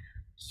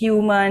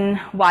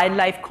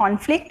human-wildlife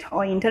conflict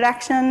or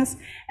interactions.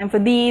 And for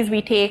these,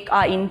 we take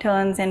our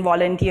interns and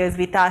volunteers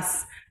with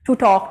us to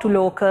talk to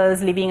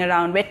locals living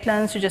around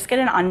wetlands to just get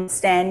an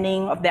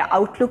understanding of their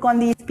outlook on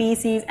these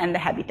species and the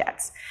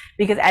habitats.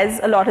 Because as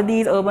a lot of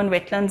these urban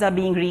wetlands are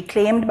being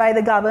reclaimed by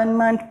the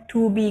government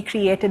to be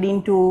created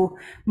into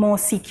more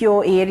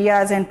secure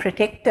areas and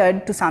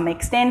protected to some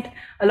extent,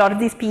 a lot of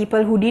these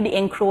people who did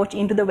encroach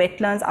into the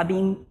wetlands are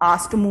being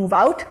asked to move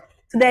out.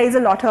 So there is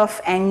a lot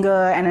of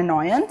anger and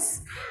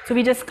annoyance. So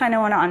we just kind of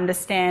want to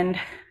understand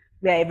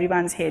where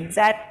everyone's head's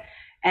at,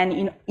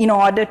 and in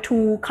order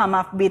to come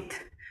up with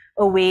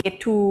a way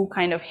to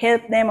kind of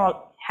help them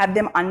or have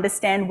them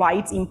understand why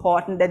it's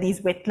important that these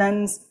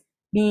wetlands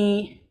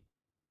be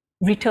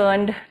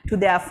returned to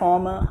their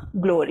former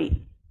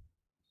glory.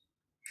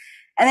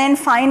 And then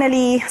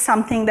finally,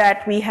 something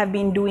that we have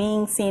been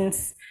doing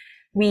since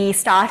we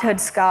started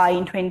SCA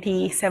in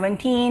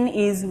 2017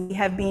 is we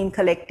have been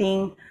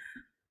collecting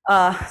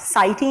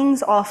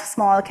sightings of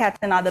small cats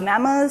and other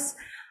mammals,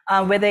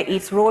 whether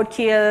it's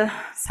roadkill,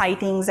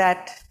 sightings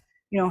at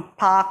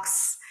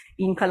parks,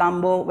 in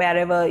Colombo,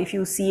 wherever. If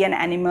you see an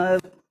animal,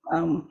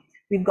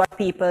 we've got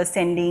people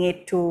sending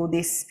it to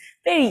this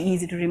very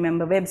easy to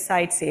remember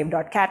website,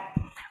 save.cat.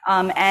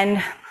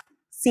 And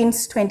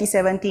since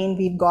 2017,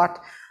 we've got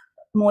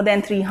more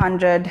than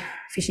 300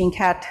 fishing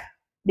cat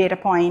data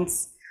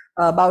points,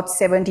 about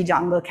 70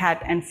 jungle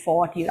cat and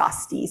 40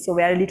 rusty. So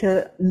we're a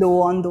little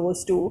low on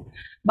those two.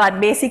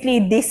 But basically,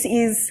 this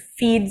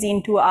feeds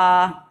into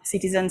our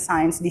citizen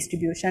science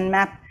distribution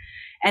map.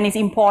 And it's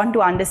important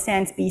to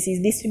understand species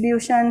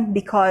distribution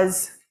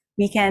because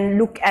we can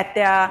look at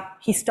their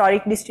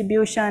historic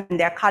distribution and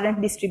their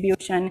current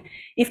distribution.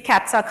 If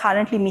cats are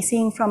currently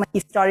missing from a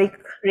historic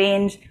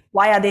range,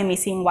 why are they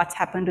missing? What's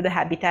happened to the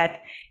habitat?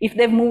 If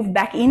they've moved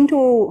back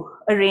into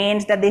a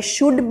range that they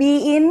should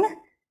be in,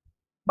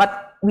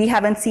 but we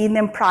haven't seen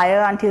them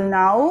prior until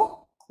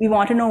now, we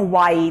want to know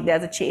why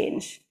there's a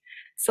change.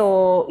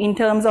 So in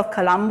terms of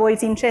Colombo,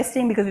 it's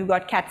interesting because we've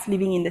got cats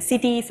living in the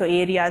city. So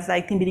areas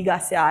like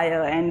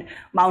Timbirigassaya and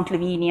Mount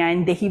Lavinia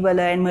and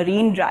Dehiwala and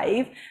Marine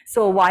Drive.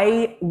 So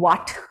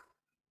what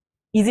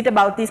is it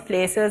about these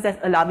places that's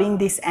allowing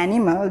this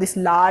animal, this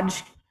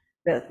large,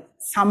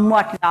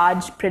 somewhat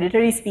large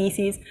predatory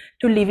species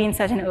to live in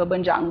such an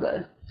urban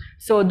jungle?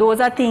 So those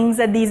are things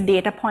that these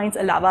data points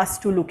allow us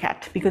to look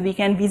at, because we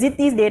can visit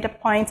these data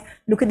points,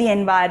 look at the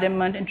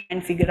environment and try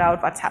and figure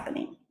out what's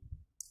happening.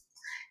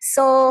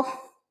 So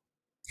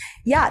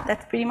yeah,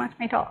 that's pretty much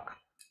my talk.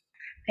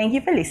 Thank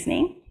you for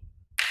listening.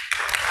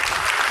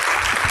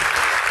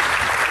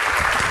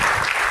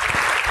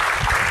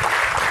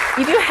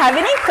 If you have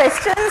any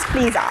questions,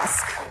 please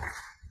ask.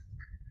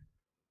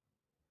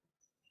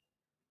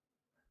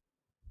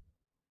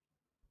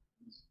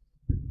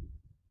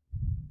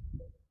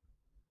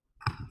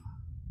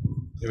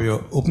 We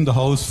will open the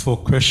house for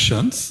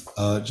questions.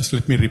 Just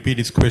let me repeat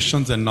these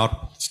questions and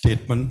not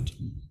statement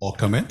or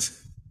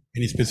comments.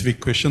 Any specific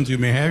questions you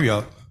may have, you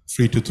are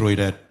free to throw it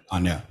at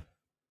Anya.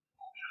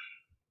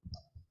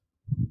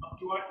 Up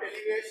to what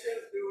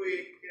elevations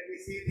can we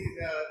see these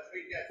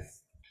three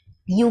cats?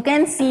 You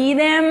can see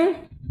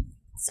them.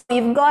 So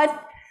we've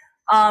got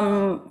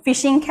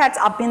fishing cats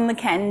up in the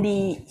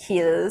Candy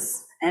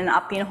Hills and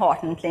up in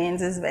Horton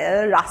Plains as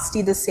well.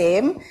 Rusty the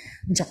same.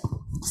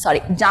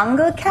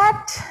 Jungle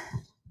cat,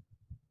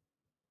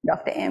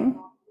 Dr. M.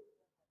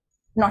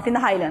 Not in the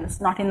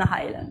Highlands, not in the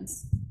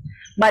Highlands.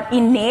 But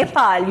in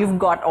Nepal, you've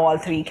got all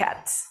three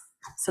cats.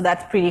 So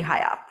that's pretty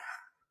high up.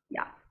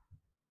 Yeah.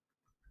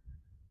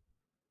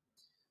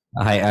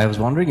 I was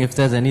wondering if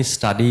there's any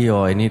study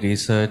or any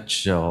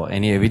research or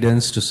any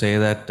evidence to say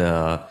that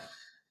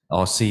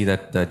or see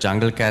that the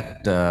jungle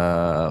cat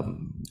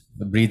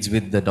breeds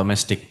with the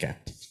domestic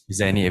cat. Is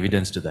there any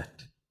evidence to that?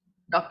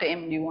 Dr.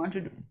 M, do you want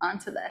to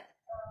answer that?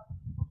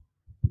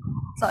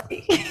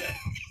 Sorry.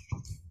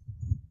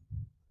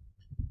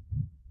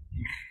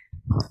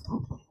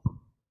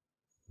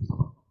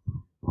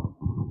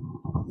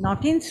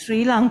 Not in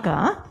Sri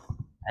Lanka,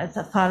 as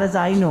far as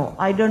I know.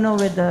 I don't know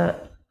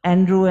whether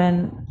Andrew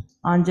and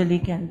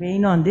Anjali can weigh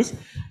in on this.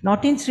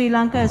 Not in Sri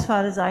Lanka, as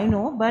far as I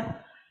know,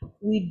 but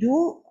we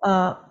do.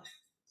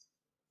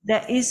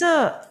 There is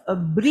a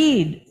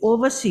breed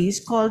overseas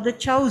called the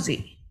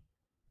chowsy,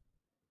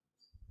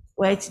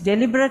 where it's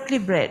deliberately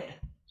bred.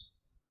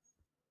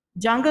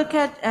 Jungle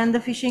cat and the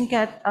fishing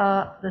cat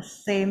are the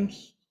same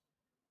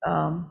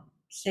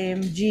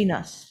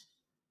genus.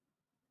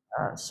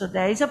 So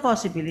there is a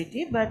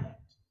possibility, but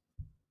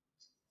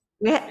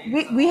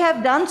we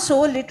have done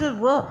so little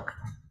work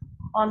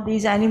on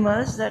these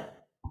animals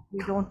that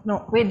we don't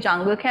know. Wait,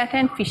 jungle cat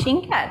and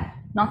fishing cat?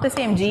 Not the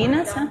same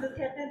genus? Huh?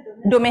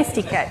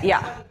 Domestic cat,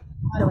 yeah.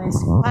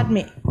 Domestic. Pardon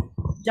me.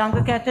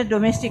 Jungle cat and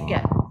domestic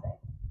cat.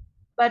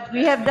 But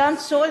we have done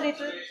so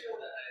little.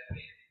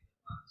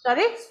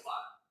 Sorry?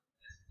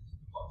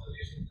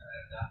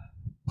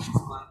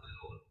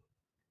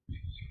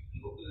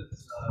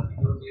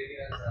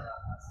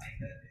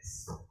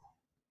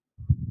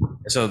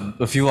 So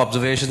a few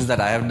observations that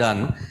I have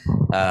done,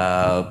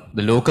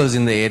 the locals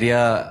in the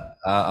area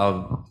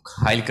are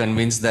highly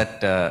convinced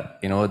that,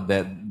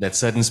 that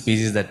certain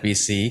species that we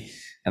see,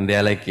 and they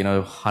are like,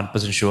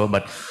 100% sure,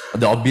 but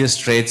the obvious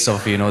traits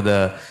of,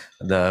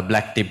 the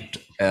black-tipped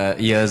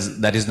ears,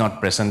 that is not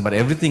present, but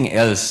everything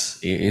else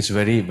is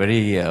very,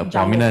 very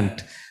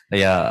prominent.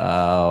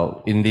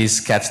 In these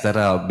cats that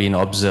are being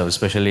observed,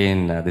 especially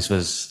in, this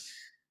was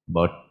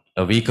about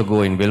a week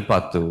ago in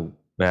Vilpattu,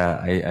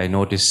 where I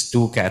noticed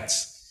 2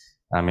 cats.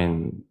 I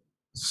mean,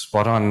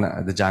 spot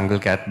on the jungle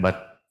cat,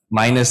 but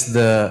minus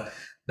the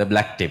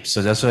black tips.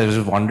 So that's why I was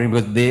wondering,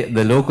 because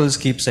the locals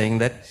keep saying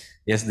that,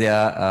 yes, they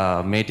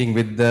are mating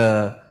with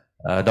the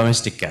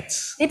domestic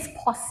cats. It's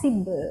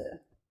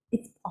possible.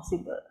 It's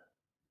possible.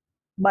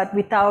 But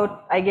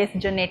without, I guess,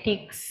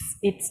 genetics,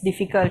 it's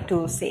difficult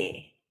to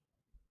say.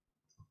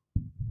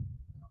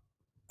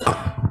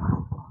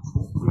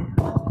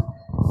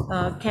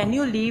 Can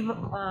you leave,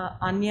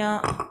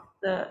 Anya,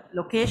 the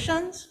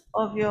locations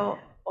of your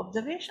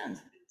observations,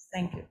 please?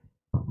 Thank you.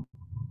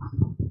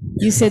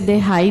 You said they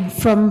hide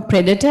from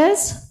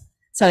predators?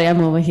 Sorry,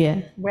 I'm over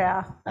here.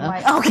 Where?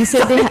 Okay.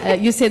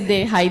 You said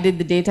they hide in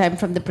the daytime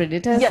from the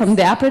predators, yes. From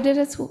their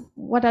predators?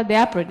 What are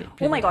their predators?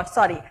 Oh my God,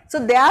 sorry.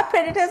 So their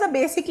predators are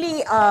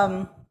basically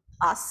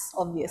us,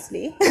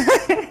 obviously.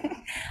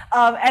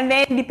 And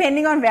then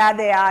depending on where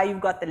they are,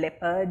 you've got the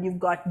leopard, you've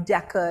got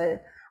jackal,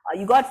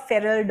 you got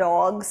feral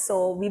dogs.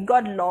 So we've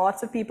got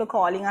lots of people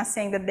calling us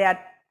saying that their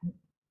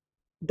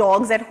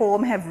dogs at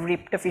home have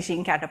ripped a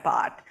fishing cat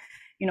apart.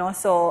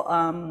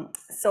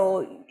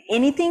 So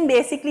anything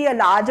basically a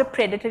larger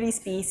predatory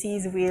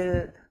species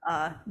will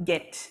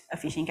get a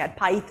fishing cat.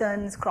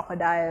 Pythons,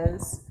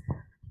 crocodiles.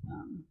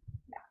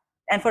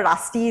 And for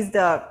rusties,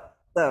 the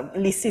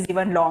list is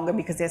even longer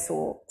because they're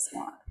so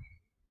small.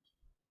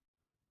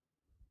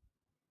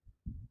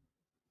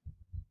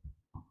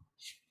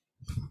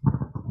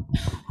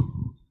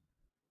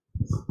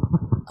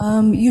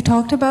 You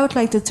talked about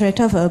like the threat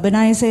of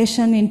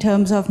urbanization in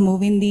terms of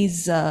moving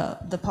these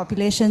the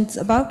populations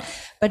about,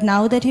 but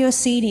now that you're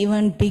seeing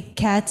even big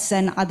cats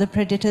and other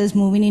predators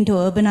moving into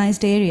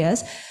urbanized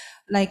areas,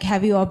 like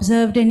have you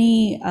observed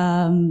any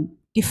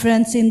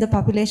difference in the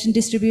population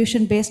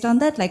distribution based on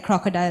that, like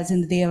crocodiles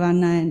in the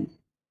Devanna,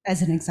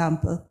 as an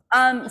example?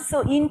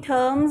 So in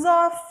terms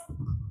of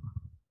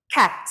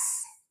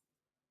cats,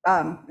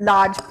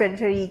 large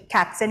predatory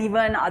cats and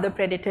even other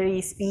predatory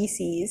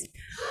species,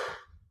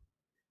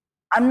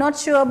 I'm not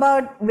sure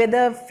about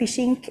whether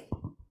fishing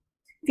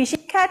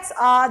cats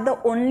are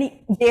the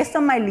only, based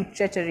on my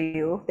literature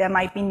review, there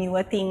might be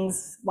newer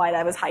things while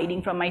I was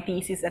hiding from my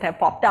thesis that have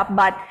popped up,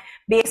 but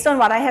based on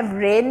what I have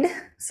read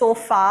so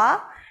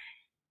far,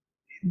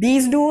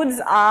 these dudes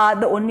are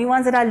the only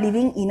ones that are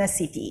living in a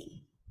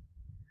city,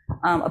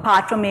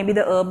 apart from maybe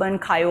the urban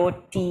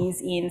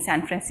coyotes in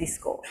San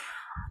Francisco.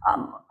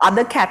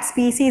 Other cat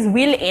species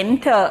will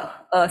enter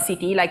a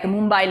city, like the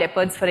Mumbai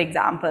leopards, for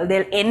example.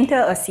 They'll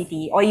enter a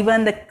city, or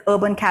even the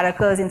urban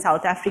caracals in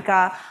South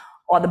Africa,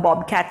 or the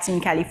bobcats in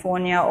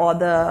California, or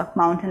the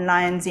mountain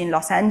lions in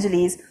Los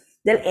Angeles.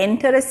 They'll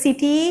enter a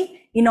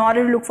city in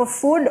order to look for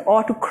food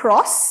or to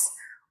cross,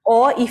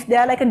 or if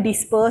they're like a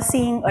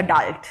dispersing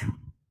adult,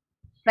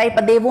 right?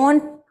 But they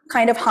won't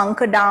kind of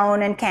hunker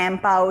down and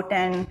camp out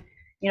and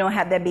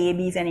have their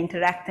babies and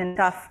interact and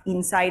stuff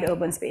inside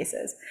urban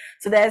spaces.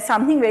 So there's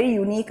something very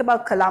unique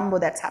about Colombo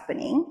that's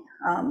happening,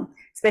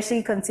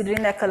 especially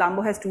considering that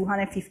Colombo has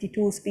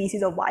 252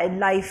 species of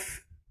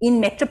wildlife in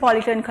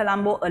metropolitan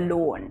Colombo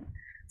alone.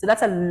 So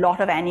that's a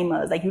lot of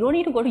animals. Like, you don't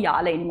need to go to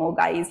Yala anymore,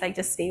 guys. Like,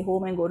 just stay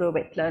home and go to a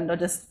wetland, or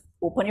just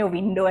open your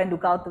window and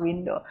look out the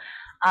window.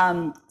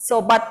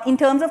 But in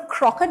terms of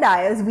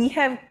crocodiles, we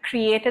have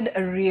created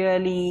a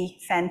really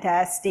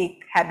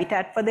fantastic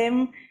habitat for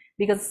them,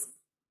 because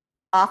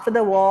after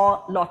the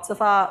war, lots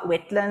of our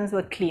wetlands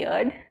were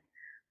cleared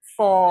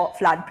for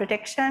flood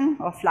protection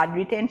or flood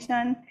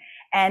retention,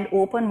 and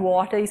open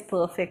water is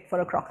perfect for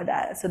a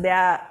crocodile. So they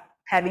are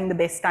having the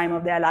best time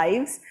of their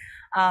lives.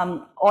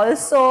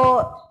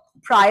 Also,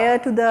 prior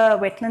to the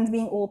wetlands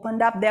being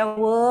opened up, there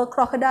were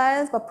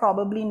crocodiles, but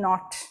probably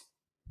not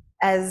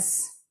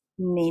as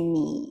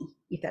many,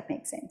 if that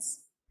makes sense.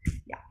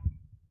 Yeah.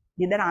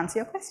 Did that answer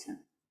your question?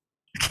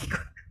 Okay, good.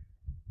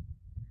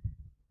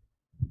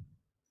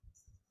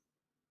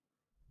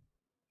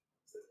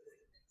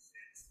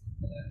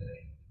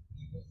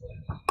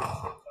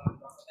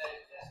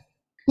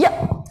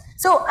 Yeah.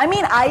 So, I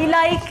mean,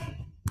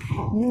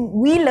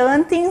 we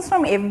learn things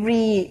from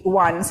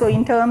everyone. So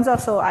in terms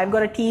of, I've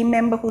got a team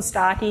member who's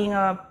starting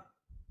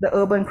the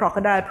urban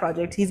crocodile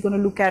project. He's going to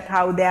look at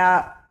how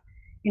they're,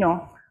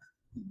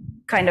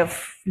 kind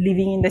of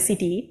living in the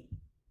city.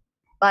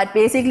 But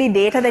basically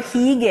data that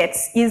he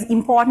gets is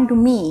important to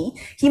me.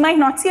 He might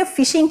not see a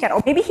fishing cat,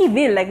 or maybe he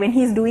will, like when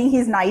he's doing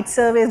his night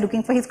surveys,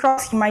 looking for his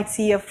crops, he might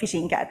see a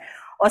fishing cat.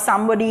 Or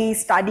somebody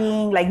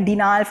studying, like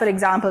Dinal, for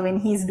example, when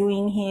he's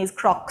doing his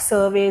croc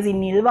surveys in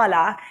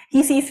Nilwala,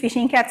 he sees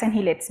fishing cats and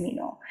he lets me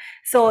know.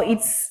 So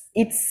it's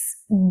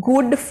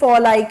good for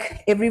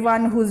like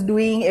everyone who's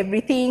doing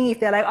everything. If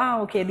they're like,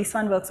 oh, okay, this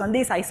one works on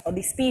this, I saw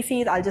this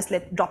species, I'll just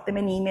drop them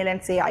an email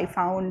and say,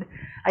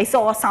 I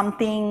saw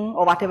something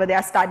or whatever they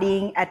are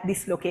studying at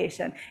this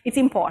location. It's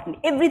important.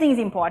 Everything is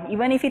important,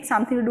 even if it's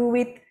something to do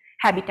with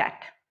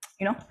habitat,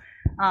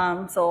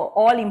 So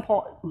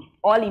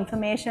all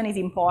information is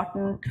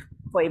important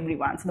for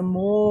everyone. So the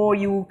more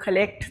you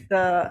collect,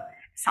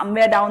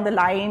 somewhere down the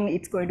line,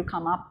 it's going to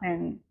come up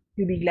and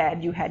you'll be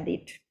glad you had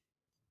it.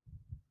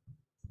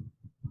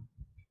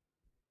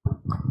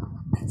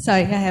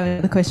 Sorry, I have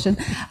another question.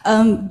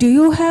 Do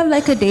you have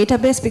like a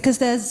database, because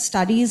there's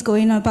studies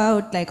going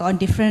about like on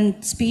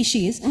different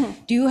species? Mm-hmm.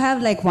 Do you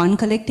have like one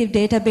collective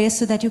database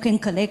so that you can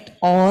collect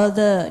all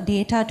the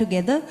data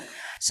together,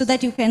 so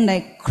that you can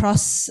like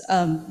cross,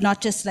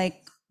 not just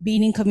like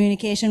being in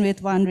communication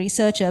with one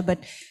researcher, but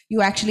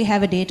you actually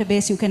have a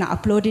database you can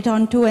upload it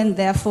onto, and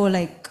therefore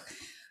like,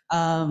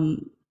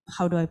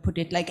 how do I put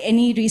it? Like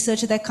any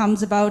research that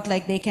comes about,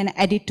 like they can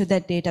add it to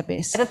that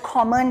database. A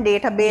common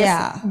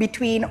database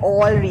between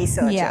all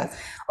researchers. Yeah.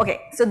 Okay,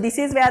 so this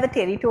is where the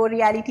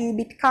territoriality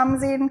bit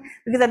comes in,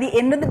 because at the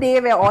end of the day,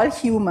 we're all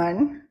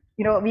human.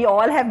 We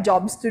all have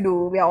jobs to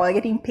do. We're all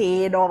getting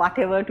paid or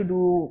whatever to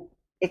do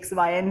X,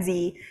 Y, and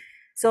Z.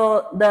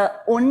 So the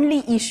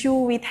only issue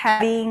with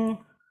having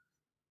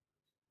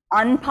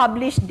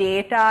unpublished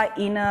data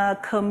in a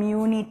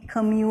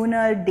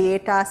communal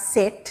data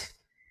set,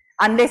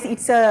 unless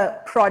it's a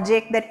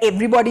project that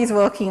everybody's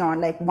working on,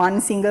 like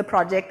one single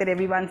project that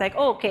everyone's like,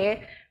 oh,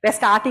 okay, we're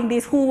starting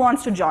this, who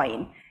wants to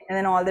join? And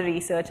then all the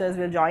researchers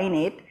will join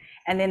it,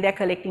 and then they're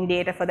collecting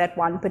data for that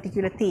one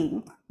particular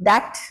thing.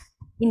 That,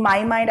 in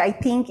my mind, I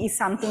think is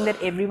something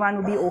that everyone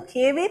would be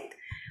okay with.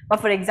 But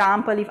for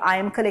example, if I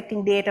am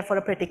collecting data for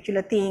a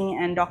particular thing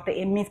and Dr.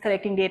 M is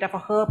collecting data for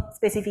her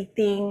specific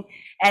thing,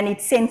 and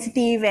it's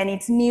sensitive and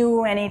it's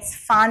new and it's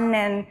fun,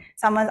 and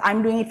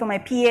I'm doing it for my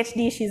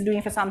PhD, she's doing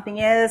it for something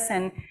else,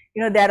 and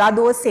there are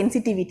those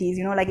sensitivities,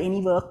 like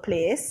any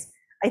workplace.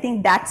 I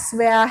think that's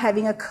where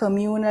having a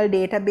communal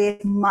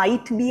database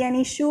might be an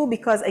issue,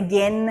 because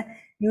again,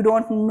 you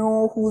don't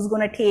know who's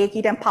going to take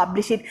it and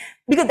publish it,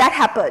 because that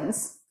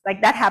happens.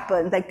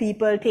 Like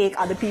people take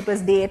other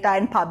people's data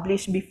and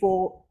publish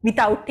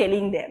without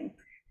telling them.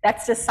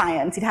 That's just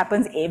science. It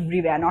happens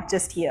everywhere, not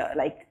just here,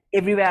 like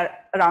everywhere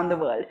around the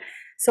world.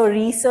 So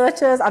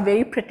researchers are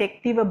very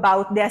protective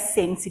about their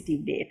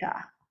sensitive data.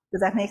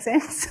 Does that make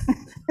sense?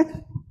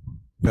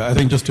 Yeah, I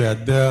think just to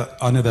add there,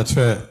 Anya, that's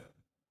where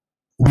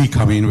we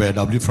come in, where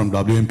from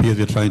WNPS,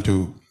 we're trying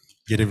to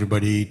get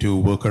everybody to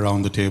work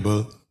around the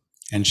table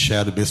and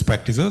share the best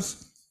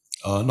practices.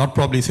 Not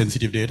probably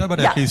sensitive data,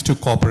 but at least to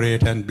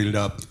cooperate and build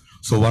up.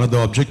 So one of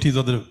the objectives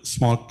of the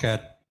small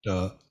cat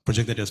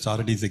project that you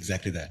started is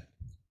exactly that.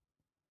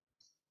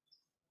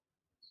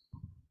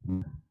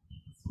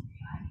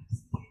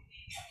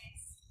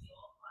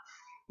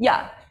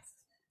 Yeah.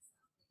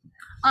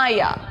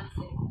 Yeah.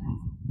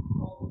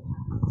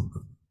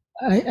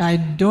 I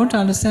don't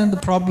understand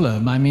the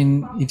problem. I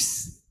mean,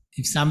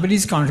 if somebody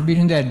is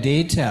contributing their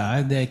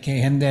data, they can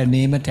have their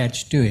name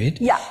attached to it,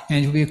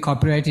 and it will be a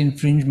copyright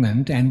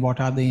infringement. And what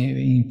are the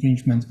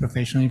infringements,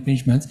 professional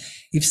infringements?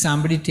 If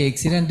somebody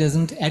takes it and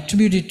doesn't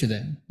attribute it to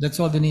them, that's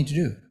all they need to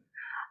do.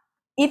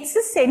 It's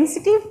a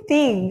sensitive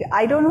thing.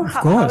 I don't know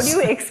how do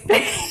you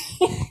explain?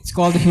 It's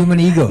called the human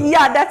ego.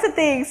 Yeah, that's the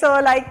thing.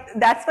 So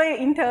that's why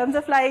in terms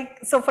of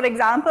so for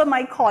example,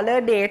 my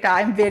collar data,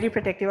 I'm very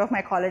protective of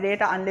my collar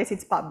data unless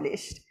it's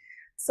published.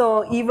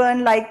 So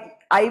even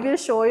I will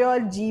show your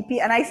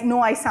GP, and I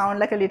know I sound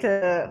like a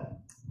little,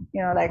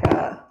 like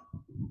a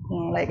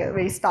like a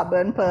very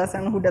stubborn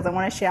person who doesn't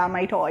want to share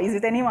my toys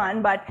with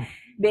anyone. But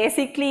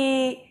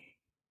basically,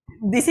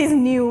 this is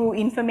new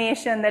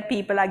information that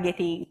people are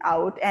getting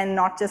out, and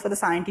not just for the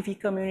scientific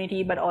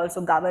community, but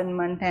also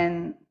government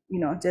and,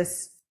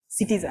 just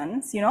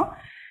citizens,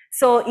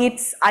 So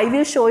I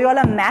will show you all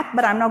a map,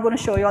 but I'm not going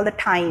to show you all the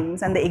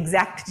times and the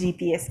exact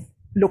GPS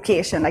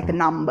location, like the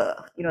number,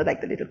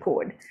 like the little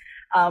code.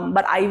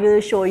 But I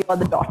will show you all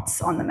the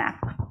dots on the map.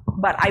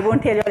 But I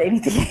won't tell you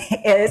anything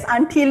else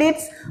until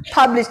it's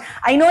published.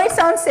 I know it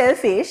sounds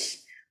selfish,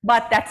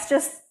 but that's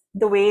just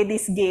the way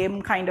this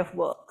game kind of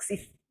works,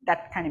 if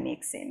that kind of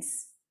makes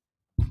sense.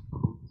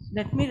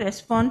 Let me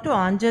respond to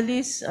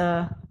Anjali's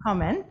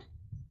comment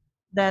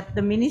that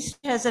the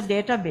ministry has a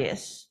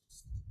database.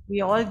 We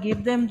all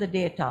give them the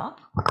data,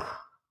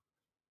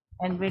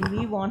 and when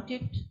we want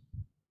it,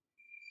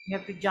 we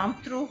have to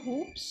jump through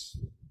hoops,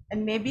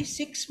 and maybe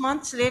 6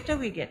 months later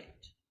we get it.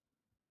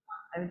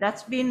 I mean,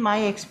 that's been my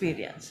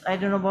experience. I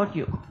don't know about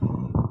you.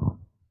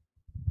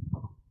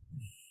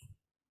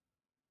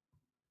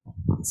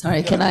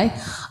 Sorry, can I?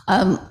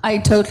 I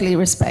totally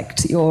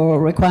respect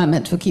your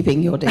requirement for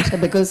keeping your data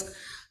because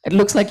it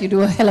looks like you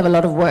do a hell of a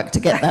lot of work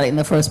to get that in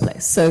the first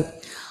place. So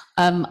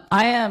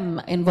I am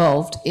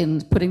involved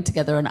in putting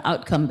together an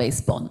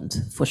outcome-based bond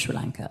for Sri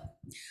Lanka,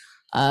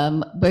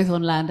 both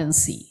on land and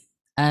sea,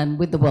 and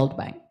with the World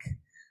Bank,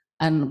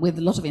 and with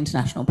a lot of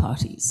international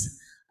parties.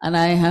 And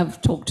I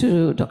have talked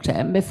to Dr.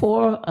 M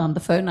before on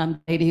the phone. I'm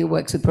the lady who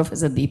works with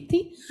Professor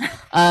Deepthi.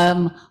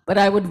 But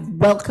I would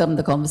welcome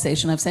the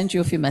conversation. I've sent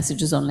you a few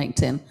messages on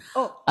LinkedIn.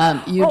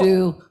 You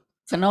do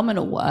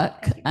phenomenal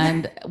work.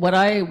 And what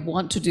I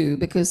want to do,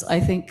 because I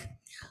think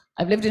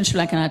I've lived in Sri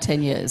Lanka now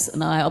 10 years, and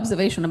my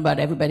observation about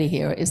everybody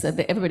here is that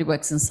everybody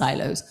works in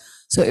silos.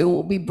 So it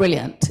will be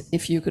brilliant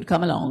if you could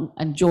come along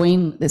and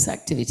join this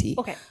activity.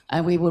 Okay.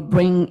 And we will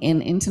bring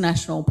in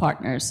international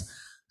partners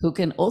who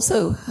can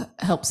also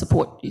help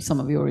support some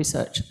of your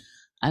research.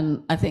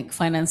 And I think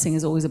financing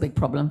is always a big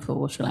problem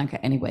for Sri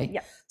Lanka anyway.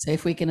 Yeah. So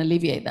if we can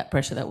alleviate that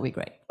pressure, that would be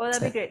great. Oh,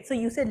 that'd be great. So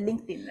you said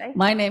LinkedIn, right?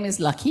 My name is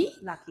Lucky.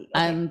 Lucky. Okay.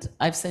 And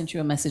I've sent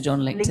you a message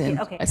on LinkedIn.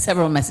 Okay.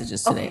 Several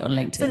messages today on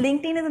LinkedIn. So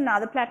LinkedIn is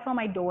another platform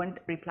I don't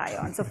reply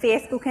on. So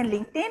Facebook and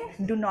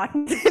LinkedIn, do not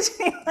message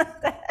me on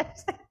that.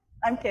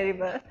 I'm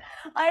terrible.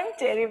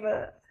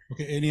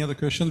 Okay, any other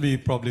questions? We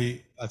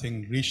probably, I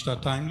think, reached our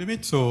time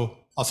limit. So,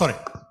 sorry,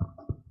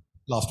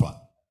 last one.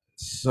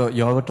 So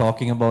you all were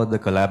talking about the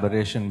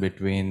collaboration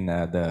between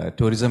the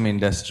tourism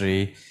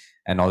industry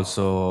and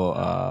also,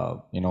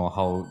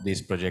 how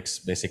these projects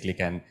basically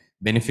can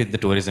benefit the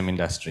tourism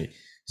industry.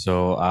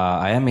 So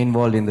I am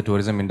involved in the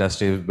tourism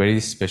industry, very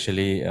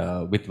especially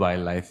with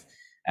wildlife.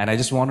 And I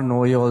just want to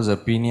know your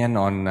opinion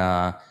on,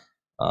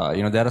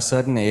 there are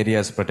certain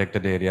areas,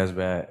 protected areas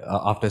where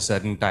after a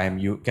certain time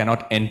you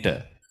cannot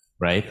enter,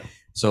 right?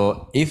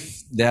 So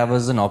if there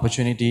was an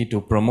opportunity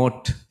to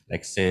promote,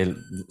 like say,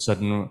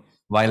 certain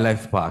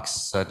wildlife parks,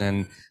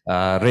 certain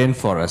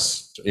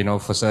rainforests,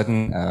 for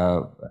certain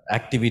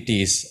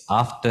activities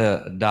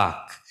after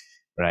dark,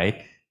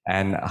 right?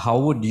 And how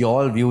would you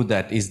all view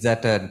that? Is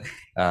that an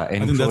I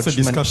think that's a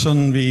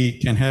discussion we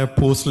can have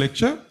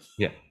post-lecture.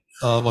 Yeah.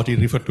 What he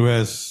referred to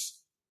as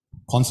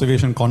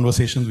conservation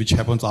conversations, which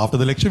happens after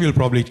the lecture. We'll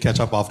probably catch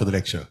up after the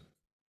lecture.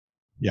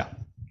 Yeah.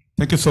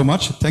 Thank you so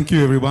much. Thank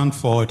you everyone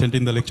for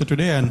attending the lecture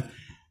today, and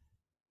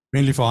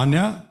mainly for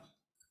Anya.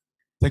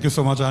 Thank you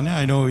so much, Anya.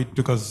 I know it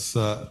took us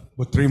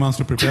about 3 months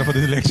to prepare for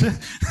this lecture.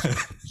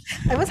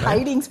 I was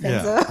hiding,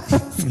 Spencer.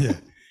 Yeah.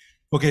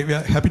 Okay, we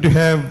are happy to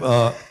have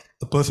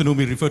the person whom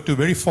we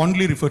very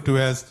fondly referred to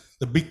as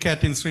the big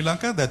cat in Sri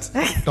Lanka. That's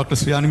Dr.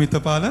 Sriani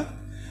Mittapala.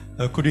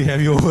 Could we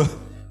have you over,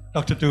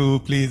 Doctor, to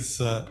please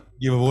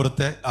give a word of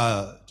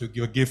to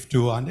give a gift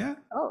to Anya?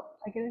 Oh,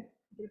 I get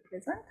a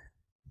present?